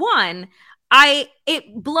wild. One,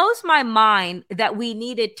 it blows my mind that we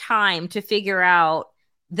needed time to figure out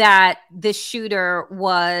that the shooter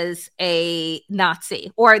was a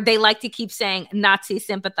Nazi, or they like to keep saying Nazi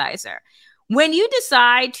sympathizer. When you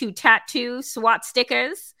decide to tattoo SWAT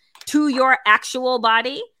stickers to your actual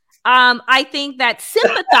body, I think that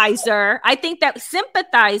sympathizer.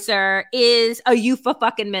 Is a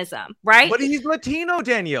euphemism, right? But he's Latino,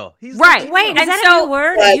 Danielle. He's right. Latino. Wait, is And that so- a new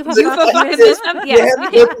word? Euphemism? Yes,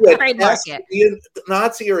 you can trademark it. Be a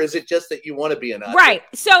Nazi, or is it just that you want to be a Nazi? Right.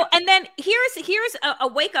 So, and then here's a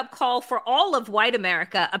wake up call for all of white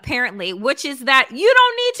America, apparently, which is that you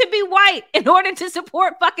don't need to be white in order to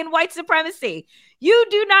support fucking white supremacy. You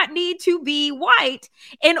do not need to be white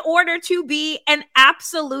in order to be an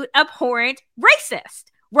absolute abhorrent racist.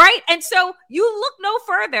 Right. And so you look no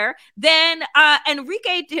further than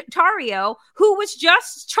Enrique Tarrio, who was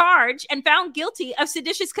just charged and found guilty of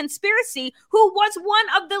seditious conspiracy, who was one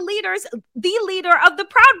of the leader of the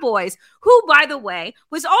Proud Boys, who, by the way,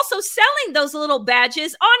 was also selling those little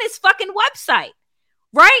badges on his fucking website.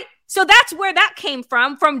 Right. So that's where that came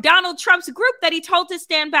from Donald Trump's group that he told to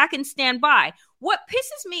stand back and stand by. What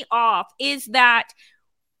pisses me off is that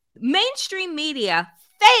mainstream media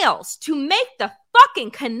fails to make the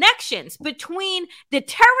fucking connections between the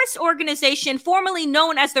terrorist organization formerly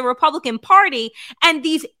known as the Republican Party and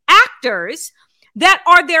these actors that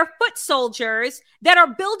are their foot soldiers that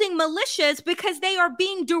are building militias because they are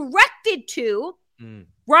being directed to,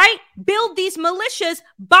 right? Build these militias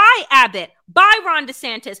by Abbott, by Ron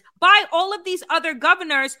DeSantis, by all of these other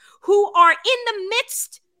governors who are in the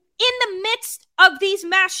midst of these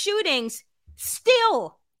mass shootings,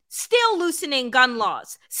 still loosening gun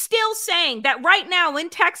laws, still saying that right now in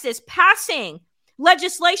Texas, passing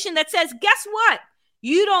legislation that says, guess what?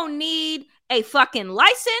 You don't need a fucking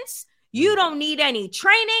license. You don't need any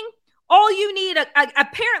training. All you need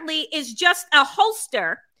apparently is just a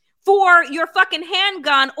holster for your fucking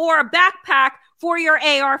handgun or a backpack for your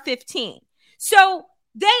AR-15. So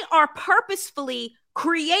they are purposefully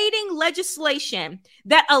creating legislation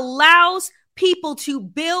that allows people to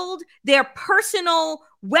build their personal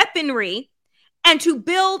weaponry and to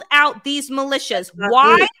build out these militias.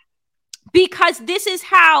 Why? Good. Because this is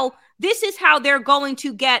how they're going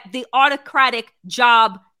to get the autocratic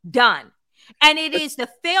job done. And it is the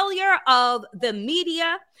failure of the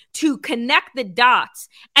media to connect the dots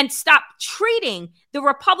and stop treating the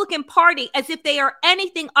Republican Party as if they are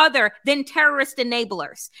anything other than terrorist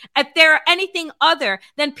enablers. If they're anything other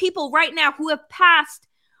than people right now who have passed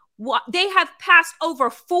they have passed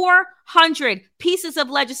over 400 pieces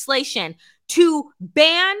of legislation to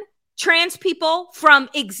ban trans people from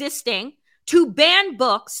existing, to ban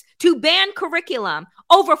books, to ban curriculum,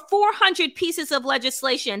 over 400 pieces of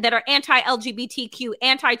legislation that are anti-LGBTQ,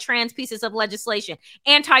 anti-trans pieces of legislation,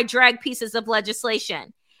 anti-drag pieces of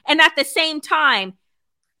legislation. And at the same time,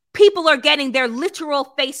 people are getting their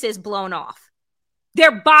literal faces blown off,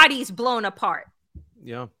 their bodies blown apart.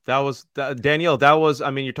 Yeah, that was Danielle. That was, I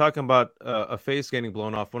mean, you're talking about a face getting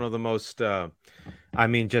blown off. One of the most,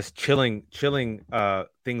 just chilling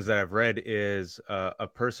things that I've read is a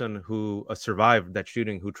person who survived that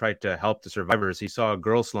shooting, who tried to help the survivors. He saw a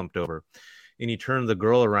girl slumped over, and he turned the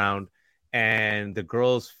girl around, and the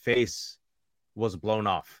girl's face was blown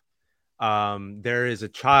off. There is a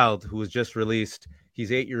child who was just released.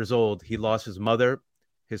 He's 8 years old. He lost his mother,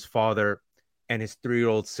 his father, and his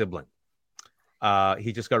 3-year-old sibling.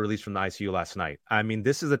 He just got released from the ICU last night. I mean,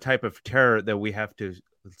 this is the type of terror that we have to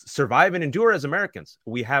survive and endure as Americans.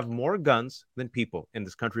 We have more guns than people in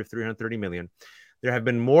this country of 330 million. There have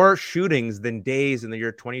been more shootings than days in the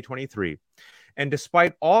year 2023. And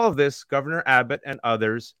despite all of this, Governor Abbott and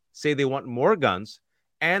others say they want more guns,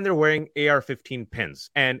 and they're wearing AR-15 pins.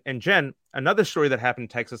 And Jen, another story that happened in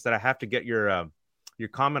Texas that I have to get your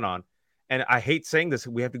comment on, and I hate saying this,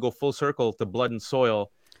 we have to go full circle to blood and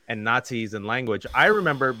soil and Nazis and language. I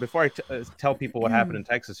remember, before I tell people what happened in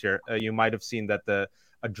Texas here, you might have seen that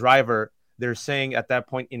a driver, they're saying at that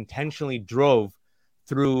point, intentionally drove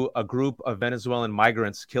through a group of Venezuelan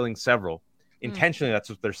migrants, killing several. Intentionally, that's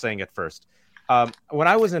what they're saying at first. When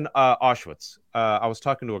I was in Auschwitz, I was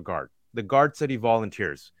talking to a guard. The guard said he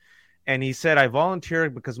volunteers. And he said, I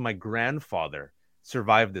volunteered because my grandfather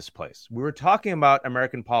survived this place. We were talking about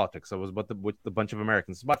American politics. I was with a bunch of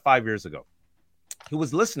Americans about 5 years ago. He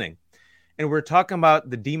was listening, and we're talking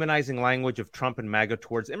about the demonizing language of Trump and MAGA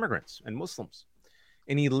towards immigrants and Muslims.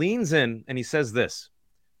 And he leans in and he says this: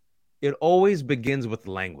 it always begins with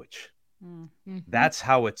language. Mm-hmm. That's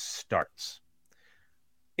how it starts.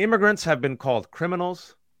 Immigrants have been called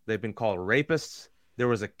criminals. They've been called rapists. There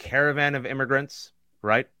was a caravan of immigrants,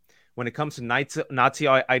 right? When it comes to Nazi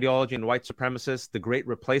ideology and white supremacists, the Great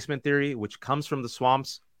Replacement Theory, which comes from the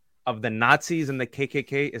swamps of the Nazis and the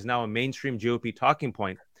KKK, is now a mainstream GOP talking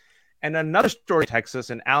point. And another story in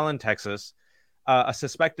Texas, in Allen, Texas, a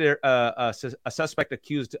suspect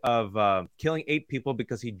accused of killing 8 people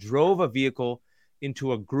because he drove a vehicle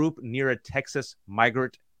into a group near a Texas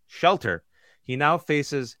migrant shelter. He now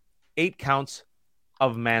faces 8 counts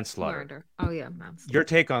of manslaughter. Murder. Oh, yeah, manslaughter. Your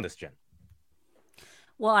take on this, Jen?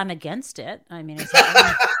 Well, I'm against it. I mean,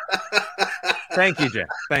 Thank you, Jen.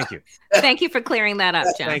 Thank you. Thank you for clearing that up,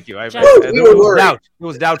 Jen. Thank you. It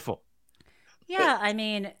was doubtful. Yeah, I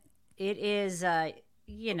mean, it is.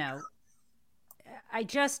 You know, I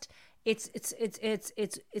just it's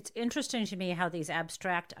interesting to me how these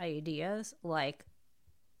abstract ideas like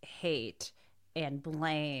hate and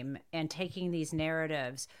blame and taking these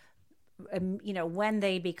narratives, you know, when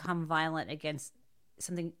they become violent against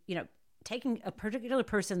something, you know, taking a particular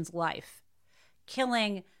person's life,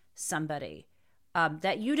 killing somebody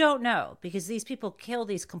that you don't know, because these people kill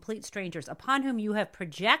these complete strangers upon whom you have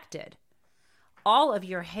projected all of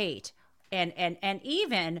your hate and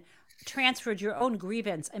even transferred your own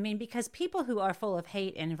grievance. I mean, because people who are full of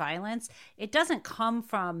hate and violence, it doesn't come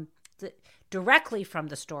from directly from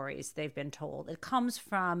the stories they've been told. It comes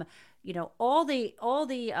from, you know, all the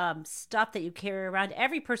stuff that you carry around.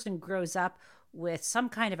 Every person grows up with some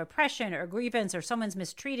kind of oppression or grievance, or someone's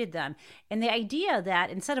mistreated them. And the idea that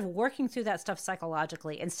instead of working through that stuff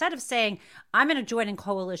psychologically, instead of saying, I'm going to join in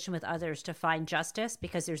coalition with others to find justice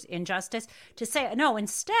because there's injustice, to say, no,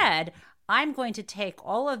 instead, I'm going to take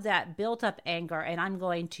all of that built up anger and I'm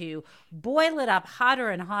going to boil it up hotter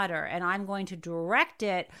and hotter, and I'm going to direct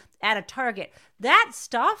it at a target. That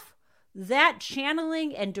stuff, that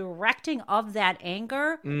channeling and directing of that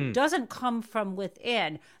anger doesn't come from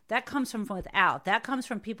within. That comes from without. That comes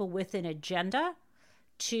from people with an agenda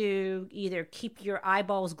to either keep your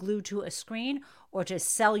eyeballs glued to a screen, or to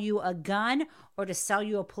sell you a gun, or to sell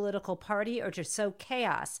you a political party, or to sow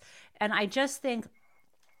chaos. And I just think,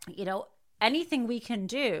 you know, anything we can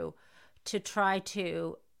do to try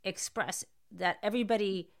to express that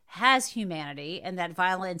everybody has humanity and that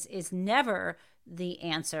violence is never the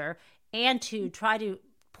answer, and to try to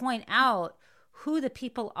point out who the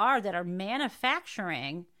people are that are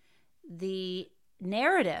manufacturing the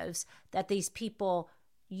narratives that these people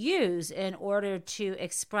use in order to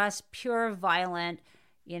express pure violent,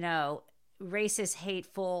 you know, racist,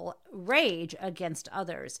 hateful rage against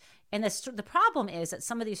others. And the problem is that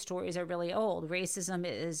some of these stories are really old. Racism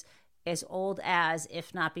is as old as,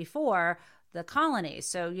 if not before, the colonies.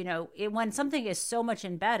 So, you know, when something is so much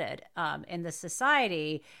embedded in the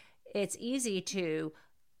society, it's easy to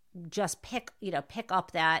just pick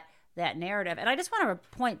up that narrative. And I just want to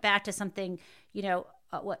point back to something, you know,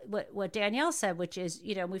 what Danielle said, which is,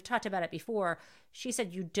 you know, we've talked about it before. She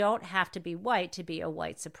said, you don't have to be white to be a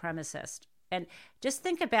white supremacist. And just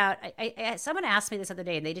think about, someone asked me this other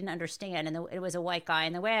day and they didn't understand, and it was a white guy.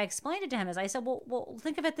 And the way I explained it to him is I said, well,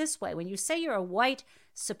 think of it this way. When you say you're a white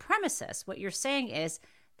supremacist, what you're saying is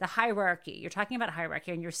the hierarchy. You're talking about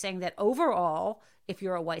hierarchy, and you're saying that overall, if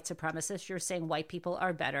you're a white supremacist, you're saying white people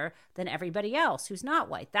are better than everybody else who's not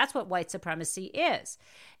white. That's what white supremacy is.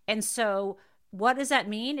 And so what does that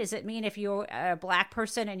mean? Does it mean if you're a black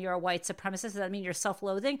person and you're a white supremacist, does that mean you're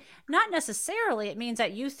self-loathing? Not necessarily. It means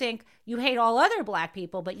that you think you hate all other black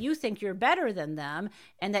people, but you think you're better than them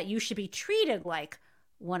and that you should be treated like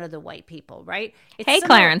one of the white people, right? Hey,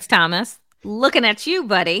 Clarence Thomas, looking at you,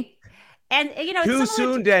 buddy. And, you know, too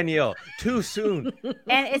soon, Danielle. Too soon.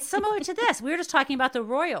 And it's similar to this. We were just talking about the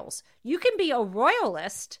royals. You can be a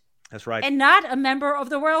royalist. That's right. And not a member of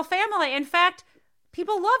the royal family. In fact,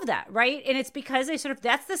 people love that, right? And it's because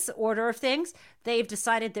that's this order of things. They've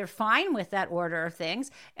decided they're fine with that order of things.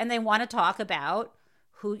 And they want to talk about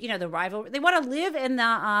who, you know, the rival. They want to live in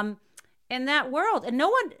the in that world. And no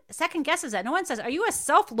one second guesses that. No one says, are you a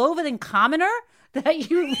self-loathing commoner that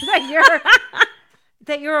you're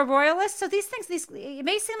a royalist? So these things, it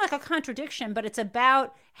may seem like a contradiction, but it's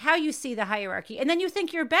about how you see the hierarchy. And then you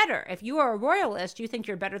think you're better. If you are a royalist, you think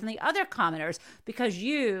you're better than the other commoners because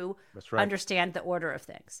you understand the order of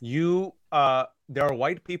things. There are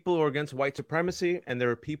white people who are against white supremacy, and there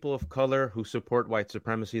are people of color who support white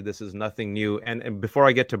supremacy. This is nothing new. And before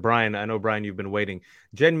I get to Brian, I know, Brian, you've been waiting.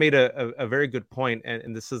 Jen made a very good point,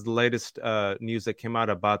 and this is the latest news that came out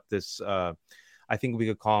about this I think we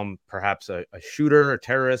could call him perhaps a shooter, a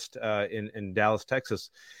terrorist in Dallas, Texas,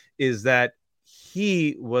 is that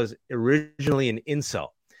he was originally an incel.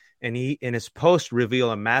 And he, in his post,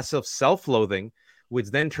 revealed a massive self-loathing,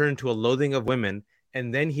 which then turned to a loathing of women.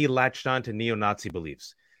 And then he latched on to neo-Nazi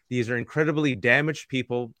beliefs. These are incredibly damaged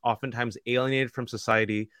people, oftentimes alienated from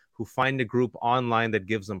society, who find a group online that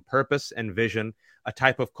gives them purpose and vision, a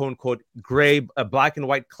type of quote-unquote gray, a black and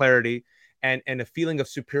white clarity, and a feeling of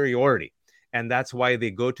superiority. And that's why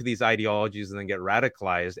they go to these ideologies and then get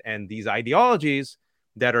radicalized. And these ideologies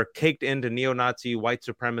that are caked into neo-Nazi, white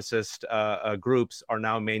supremacist groups are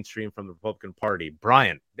now mainstream from the Republican Party.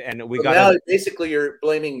 Brian, and we got now basically you're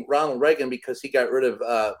blaming Ronald Reagan because he got rid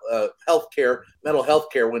of healthcare, mental health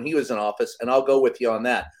care when he was in office, and I'll go with you on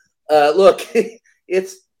that. Look,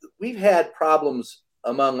 we've had problems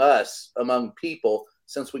among people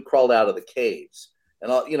since we crawled out of the caves.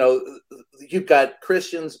 And, you've got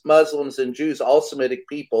Christians, Muslims, and Jews, all Semitic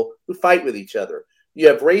people who fight with each other. You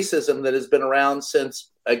have racism that has been around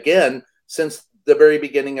since the very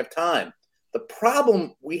beginning of time. The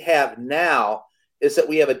problem we have now is that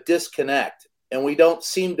we have a disconnect, and we don't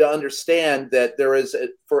seem to understand that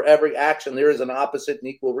for every action, there is an opposite and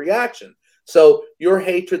equal reaction. So your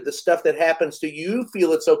hatred, the stuff that happens to you,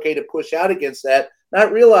 feel it's okay to push out against that,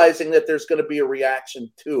 not realizing that there's going to be a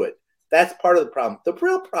reaction to it. That's part of the problem. The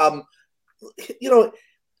real problem,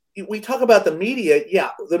 we talk about the media. Yeah,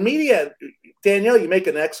 the media, Danielle, you make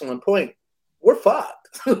an excellent point. We're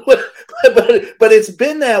fucked. but it's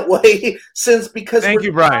been that way since Thank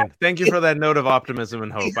you, Brian. Thank you for that note of optimism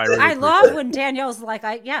and hope. I love when Danielle's like,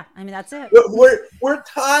 that's it. We're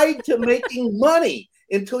tied to making money.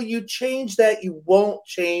 Until you change that, you won't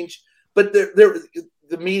change. But the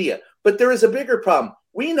media. But there is a bigger problem.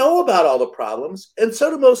 We know about all the problems, and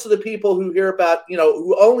so do most of the people who hear about,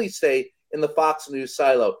 who only stay in the Fox News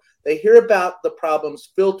silo. They hear about the problems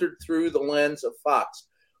filtered through the lens of Fox.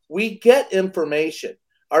 We get information.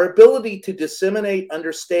 Our ability to disseminate,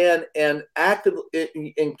 understand, and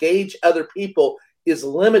actively engage other people is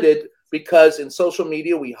limited because in social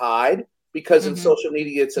media we hide, because in social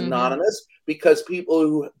media it's anonymous, because people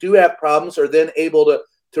who do have problems are then able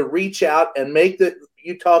to reach out and make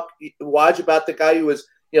watch about the guy who was,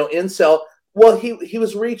 incel. Well, he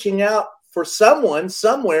was reaching out for someone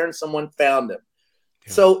somewhere, and someone found him.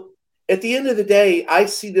 Yeah. So at the end of the day, I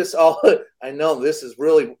see this all. I know this is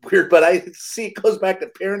really weird, but I see it goes back to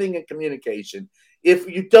parenting and communication. If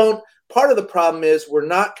you don't, part of the problem is we're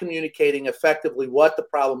not communicating effectively what the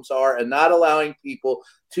problems are and not allowing people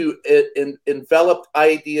to envelop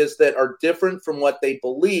ideas that are different from what they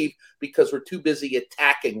believe because we're too busy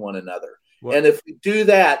attacking one another. What? And if we do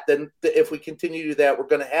that, then if we continue to do that, we're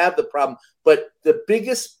going to have the problem. But the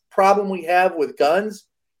biggest problem we have with guns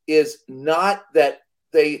is not that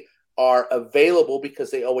they are available because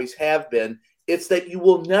they always have been. It's that you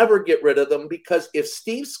will never get rid of them, because if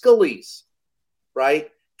Steve Scalise, right,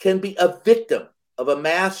 can be a victim of a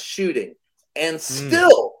mass shooting and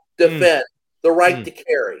still defend the right to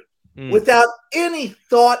carry without any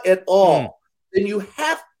thought at all, then you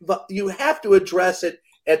have to address it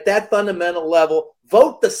at that fundamental level.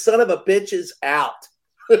 Vote the son of a bitches out.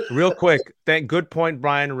 Real quick, good point,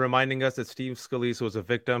 Brian, reminding us that Steve Scalise was a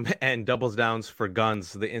victim and doubles downs for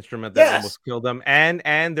guns, the instrument that almost killed them, and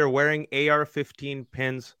they're wearing AR-15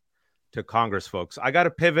 pins to Congress, folks. I got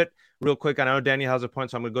to pivot real quick. I know Danielle has a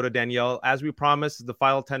point, so I'm going to go to Danielle. As we promised, the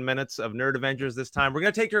final 10 minutes of Nerd Avengers this time, we're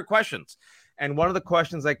going to take your questions. And one of the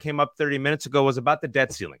questions that came up 30 minutes ago was about the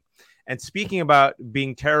debt ceiling. And speaking about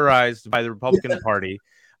being terrorized by the Republican Party,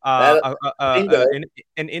 an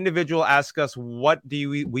individual asked us, what do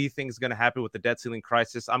we think is going to happen with the debt ceiling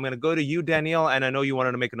crisis? I'm going to go to you, Danielle, and I know you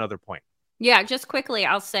wanted to make another point. Yeah, just quickly,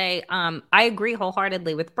 I'll say I agree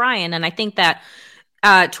wholeheartedly with Brian, and I think that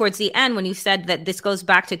towards the end, when you said that this goes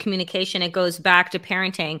back to communication, it goes back to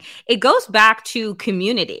parenting, it goes back to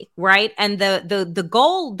community, right? And the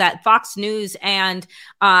goal that Fox News and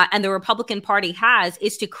the Republican Party has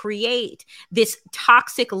is to create this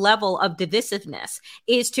toxic level of divisiveness,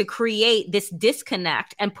 is to create this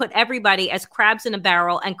disconnect and put everybody as crabs in a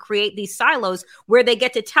barrel and create these silos where they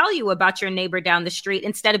get to tell you about your neighbor down the street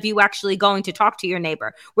instead of you actually going to talk to your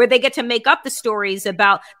neighbor, where they get to make up the stories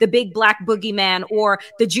about the big black boogeyman or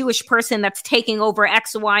the Jewish person that's taking over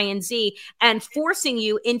X, Y, and Z, and forcing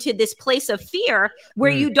you into this place of fear where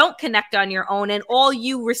you don't connect on your own and all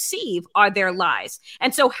you receive are their lies.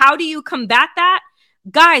 And so how do you combat that?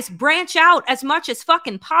 Guys, branch out as much as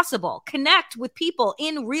fucking possible. Connect with people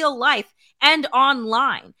in real life and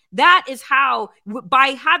online. That is how, by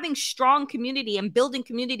having strong community and building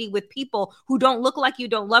community with people who don't look like you,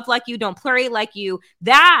 don't love like you, don't play like you,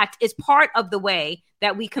 that is part of the way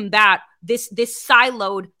that we combat this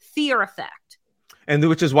siloed fear effect. And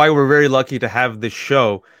which is why we're very lucky to have this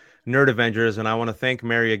show, Nerd Avengers. And I want to thank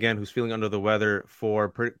Mary again, who's feeling under the weather, for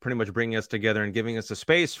pretty much bringing us together and giving us a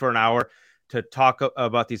space for an hour to talk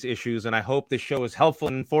about these issues. And I hope this show is helpful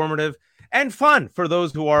and informative and fun for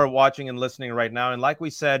those who are watching and listening right now. And like we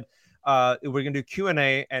said, we're going to do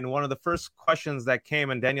Q&A. And one of the first questions that came,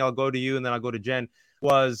 and Danielle, I'll go to you and then I'll go to Jen,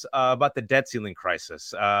 was about the debt ceiling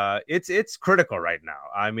crisis. It's critical right now.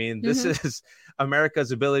 I mean, this is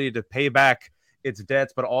America's ability to pay back its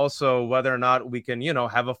debts, but also whether or not we can,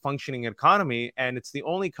 have a functioning economy. And it's the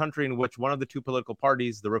only country in which one of the two political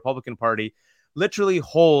parties, the Republican Party, literally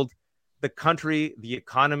hold the country, the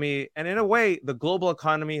economy, and in a way, the global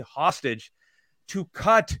economy hostage to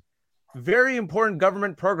cut very important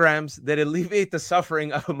government programs that alleviate the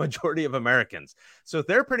suffering of a majority of Americans. So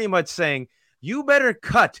they're pretty much saying, you better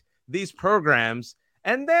cut these programs,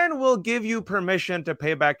 and then we'll give you permission to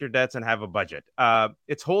pay back your debts and have a budget.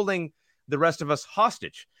 It's holding the rest of us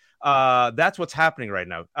hostage. That's what's happening right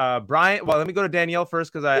now. Brian, well, let me go to Danielle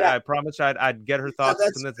first, because I promised I'd get her thoughts,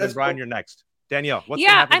 and then Brian, you're next. Danielle, what's going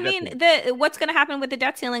to happen? What's going to happen with the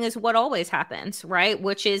debt ceiling is what always happens, right?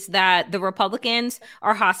 Which is that the Republicans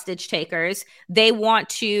are hostage takers. They want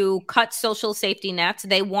to cut social safety nets.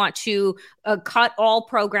 They want to cut all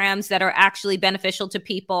programs that are actually beneficial to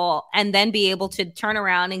people, and then be able to turn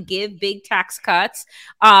around and give big tax cuts,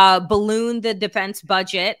 balloon the defense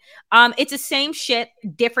budget. It's the same shit,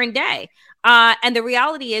 different day. And the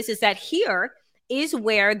reality is that here is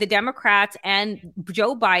where the Democrats and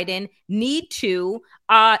Joe Biden need to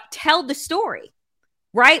tell the story,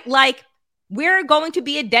 right? Like, we're going to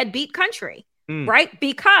be a deadbeat country, right?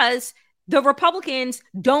 Because the Republicans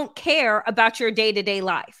don't care about your day-to-day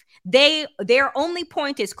life. Their only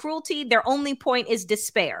point is cruelty. Their only point is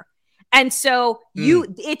despair. And so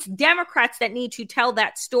it's Democrats that need to tell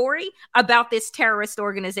that story about this terrorist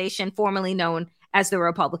organization formerly known as the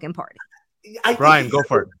Republican Party. Brian, go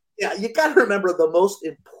for it. Yeah, you got to remember the most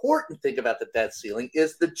important thing about the debt ceiling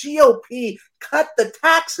is the GOP cut the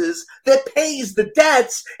taxes that pays the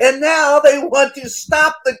debts, and now they want to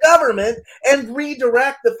stop the government and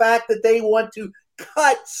redirect the fact that they want to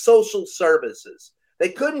cut social services. They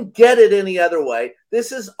couldn't get it any other way.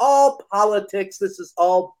 This is all politics. This is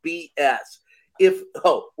all BS.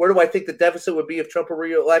 Where do I think the deficit would be if Trump were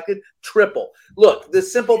reelected? Triple. Look, the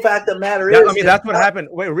simple fact of the matter is... I mean, that's what happened.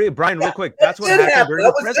 Wait, Brian, real quick. That's what happened during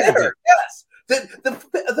the presidency. Yes.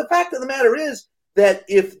 The fact of the matter is that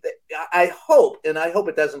I hope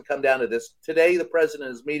it doesn't come down to this. Today, the president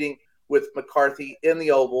is meeting with McCarthy in the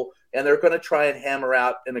Oval, and they're going to try and hammer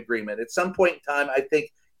out an agreement. At some point in time, I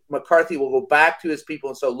think McCarthy will go back to his people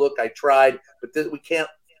and say, look, I tried, but we can't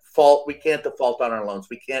default on our loans.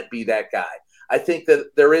 We can't be that guy. I think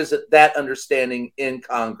that there is that understanding in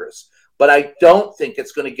Congress, but I don't think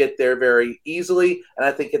it's going to get there very easily. And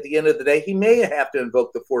I think at the end of the day, he may have to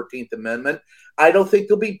invoke the 14th Amendment. I don't think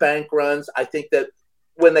there'll be bank runs. I think that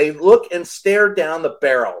when they look and stare down the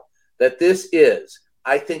barrel that this is,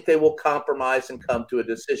 I think they will compromise and come to a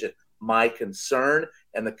decision. My concern,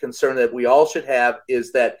 and the concern that we all should have,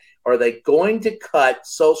 is that are they going to cut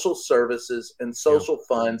social services and social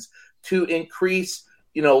funds to increase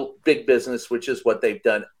big business, which is what they've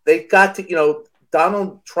done. They've got to,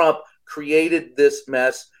 Donald Trump created this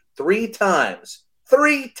mess 3 times.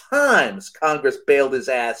 3 times Congress bailed his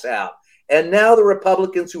ass out. And now the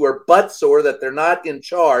Republicans, who are butt sore that they're not in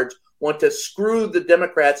charge, want to screw the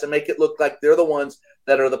Democrats and make it look like they're the ones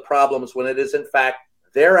that are the problems, when it is, in fact,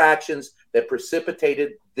 their actions that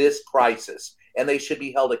precipitated this crisis. And they should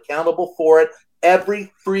be held accountable for it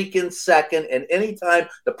every freaking second. And anytime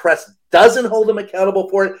the press doesn't hold them accountable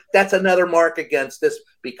for it, that's another mark against this,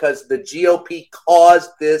 because the GOP caused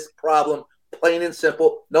this problem, plain and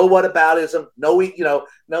simple. No whataboutism. No.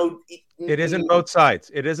 It isn't both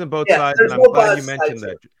sides. It isn't both sides. And I'm glad you mentioned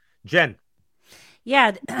that. Jen.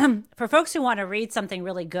 Yeah, for folks who want to read something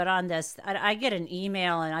really good on this, I get an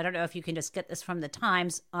email, and I don't know if you can just get this from the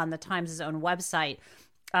Times, on the Times' own website.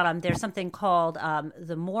 There's something called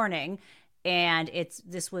The Morning, and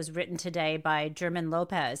this was written today by German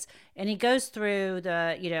Lopez, and he goes through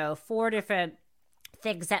the 4 different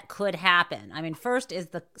things that could happen. I mean, first is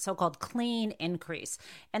the so-called clean increase,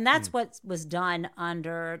 and that's what was done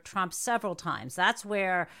under Trump several times. That's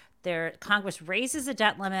where Congress raises a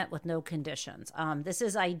debt limit with no conditions. This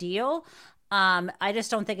is ideal. I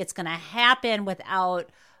just don't think it's going to happen without.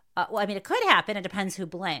 It could happen. It depends who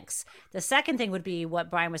blinks. The second thing would be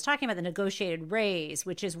what Brian was talking about, the negotiated raise,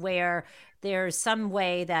 which is where there's some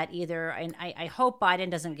way that either, and I hope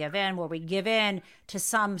Biden doesn't give in, where we give in to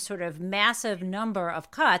some sort of massive number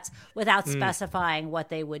of cuts without specifying what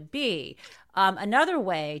they would be. Another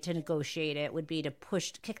way to negotiate it would be to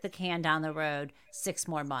kick the can down the road 6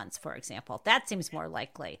 more months, for example. That seems more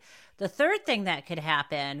likely. The third thing that could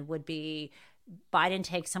happen would be Biden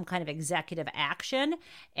takes some kind of executive action,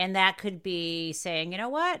 and that could be saying, you know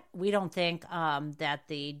what, we don't think that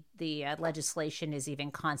the legislation is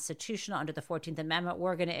even constitutional under the 14th Amendment.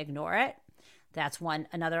 We're going to ignore it. That's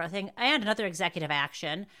another thing. And another executive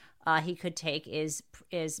action he could take is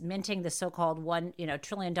minting the so-called $1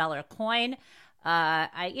 trillion coin.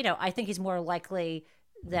 I think he's more likely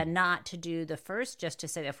than not to do the first, just to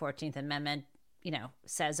say the 14th Amendment,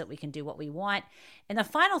 says that we can do what we want. And the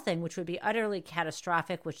final thing, which would be utterly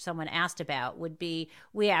catastrophic, which someone asked about, would be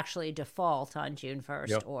we actually default on June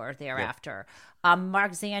 1st or thereafter.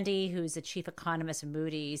 Mark Zandi, who's the chief economist of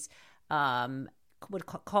Moody's,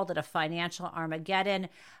 called it a financial Armageddon.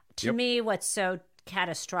 To me, what's so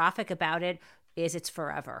catastrophic about it is it's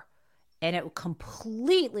forever. And it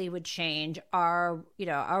completely would change our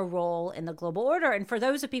role in the global order. And for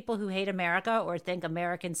those of people who hate America or think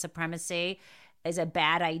American supremacy is a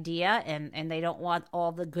bad idea and they don't want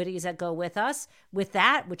all the goodies that go with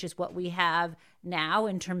that, which is what we have now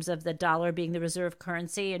in terms of the dollar being the reserve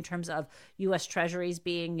currency, in terms of U.S. treasuries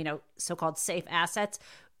being, so-called safe assets.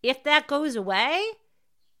 If that goes away,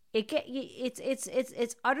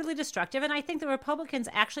 it's utterly destructive, and I think the Republicans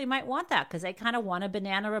actually might want that because they kind of want a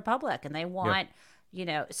banana republic, and they want,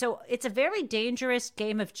 so it's a very dangerous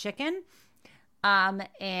game of chicken,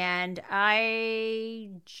 and I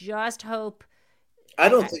just hope. I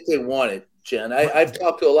don't think they want it, Jen. I've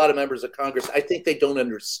talked to a lot of members of Congress. I think they don't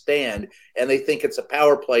understand, and they think it's a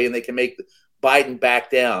power play, and they can make Biden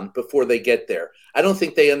back down before they get there. I don't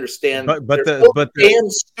think they understand. But damn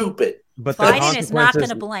stupid. But Biden is not going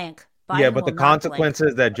to blank. But the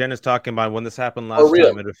consequences that Jen is talking about, when this happened last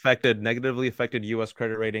time, it negatively affected U.S.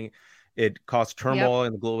 credit rating. It caused turmoil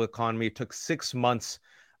in the global economy. It took 6 months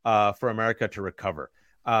for America to recover.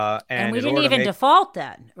 And we didn't even default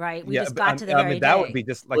then, right? We just got to the very day. That would be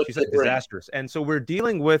just, like you said, disastrous. And so we're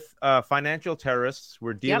dealing with financial terrorists.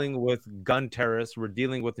 We're dealing with gun terrorists. We're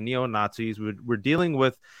dealing with neo-Nazis. We're dealing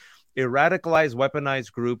with a radicalized,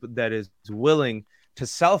 weaponized group that is willing to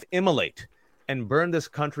self-immolate and burn this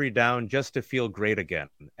country down just to feel great again.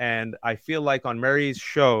 And I feel like on Mary's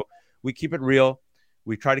show, we keep it real.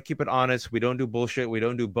 We try to keep it honest. We don't do bullshit. We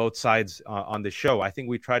don't do both sides on the show. I think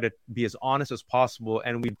we try to be as honest as possible,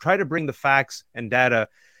 and we try to bring the facts and data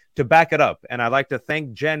to back it up. And I'd like to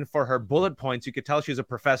thank Jen for her bullet points. You could tell she's a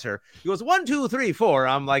professor. He goes 1, 2, 3, 4.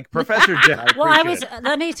 I'm like, Professor Jen.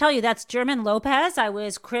 Let me tell you, that's German Lopez. I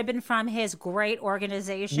was cribbing from his great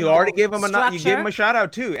organization. You already gave him a shout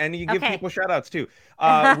out too, and you give people shout outs too.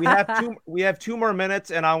 We have 2 more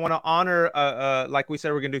minutes, and I want to honor, like we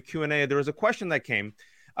said, we're going to do Q&A. There was a question that came.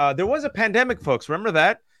 There was a pandemic, folks. Remember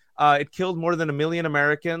that? It killed more than 1 million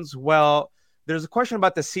Americans. Well, there's a question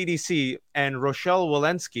about the CDC and Rochelle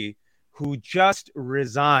Walensky, who just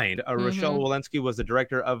resigned. Rochelle Walensky was the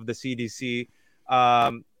director of the CDC.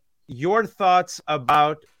 Your thoughts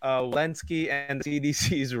about Walensky and the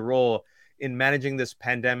CDC's role in managing this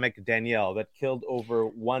pandemic, Danielle, that killed over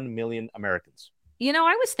 1 million Americans?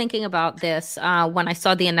 I was thinking about this when I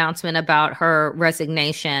saw the announcement about her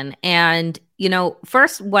resignation. And,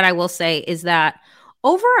 first, what I will say is that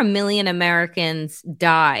over 1 million Americans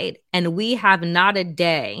died, and we have not a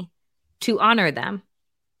day to honor them.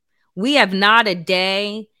 We have not a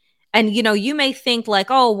day. And, you may think like,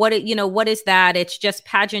 oh, what is that? It's just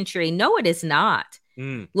pageantry. No, it is not.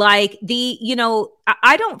 Like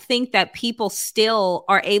I don't think that people still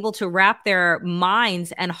are able to wrap their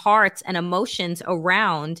minds and hearts and emotions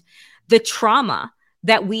around the trauma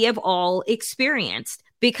that we have all experienced,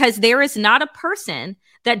 because there is not a person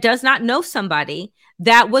that does not know somebody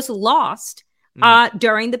that was lost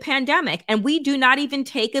during the pandemic. And we do not even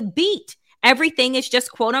take a beat. Everything is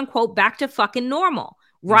just quote unquote back to fucking normal.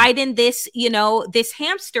 Right in this, this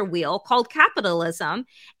hamster wheel called capitalism,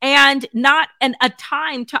 and not a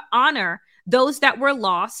time to honor those that were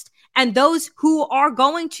lost and those who are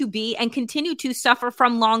going to be and continue to suffer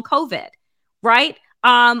from long COVID, right?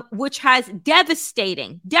 Which has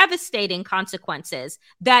devastating consequences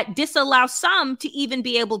that disallow some to even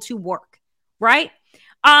be able to work, right?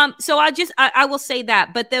 So I will say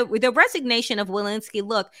that, but the resignation of Walensky,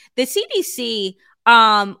 look, the CDC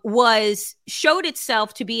showed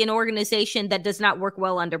itself to be an organization that does not work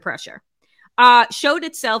well under pressure. Showed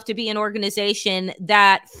itself to be an organization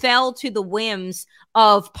that fell to the whims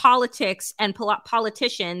of politics and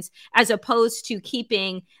politicians, as opposed to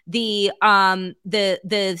keeping the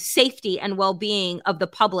safety and well-being of the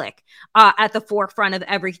public at the forefront of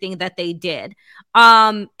everything that they did.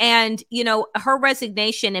 And her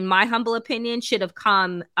resignation, in my humble opinion, should have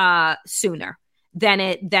come sooner than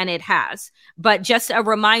it has. But just a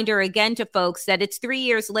reminder again to folks that it's 3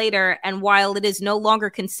 years later, and while it is no longer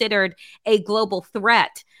considered a global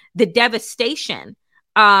threat, the devastation,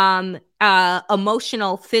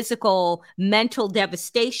 emotional, physical, mental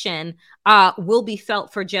devastation will be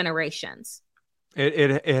felt for generations.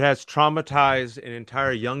 It has traumatized an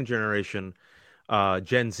entire young generation,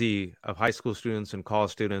 Gen Z, of high school students and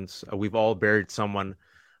college students. We've all buried someone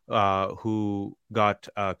who got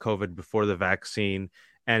COVID before the vaccine.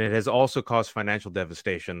 And it has also caused financial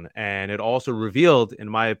devastation. And it also revealed, in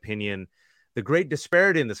my opinion, the great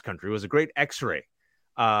disparity in this country. It was a great X-ray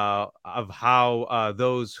of how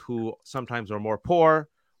those who sometimes are more poor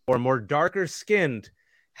or more darker skinned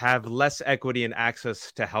have less equity and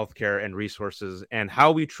access to healthcare and resources, and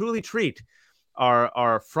how we truly treat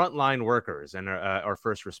our frontline workers and our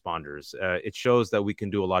first responders. It shows that we can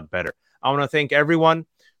do a lot better. I want to thank everyone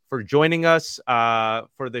for joining us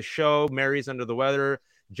for the show. Mary's under the weather.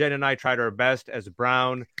 Jen and I tried our best as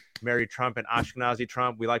Brown, Mary Trump, and Ashkenazi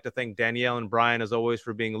Trump. We like to thank Danielle and Brian, as always,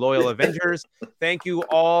 for being loyal Avengers. Thank you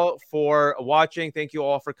all for watching. Thank you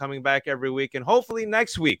all for coming back every week. And hopefully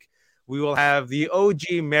next week, we will have the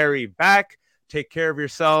OG Mary back. Take care of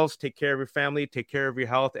yourselves. Take care of your family. Take care of your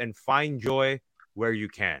health. And find joy where you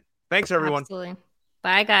can. Thanks, everyone. Absolutely.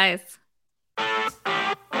 Bye, guys.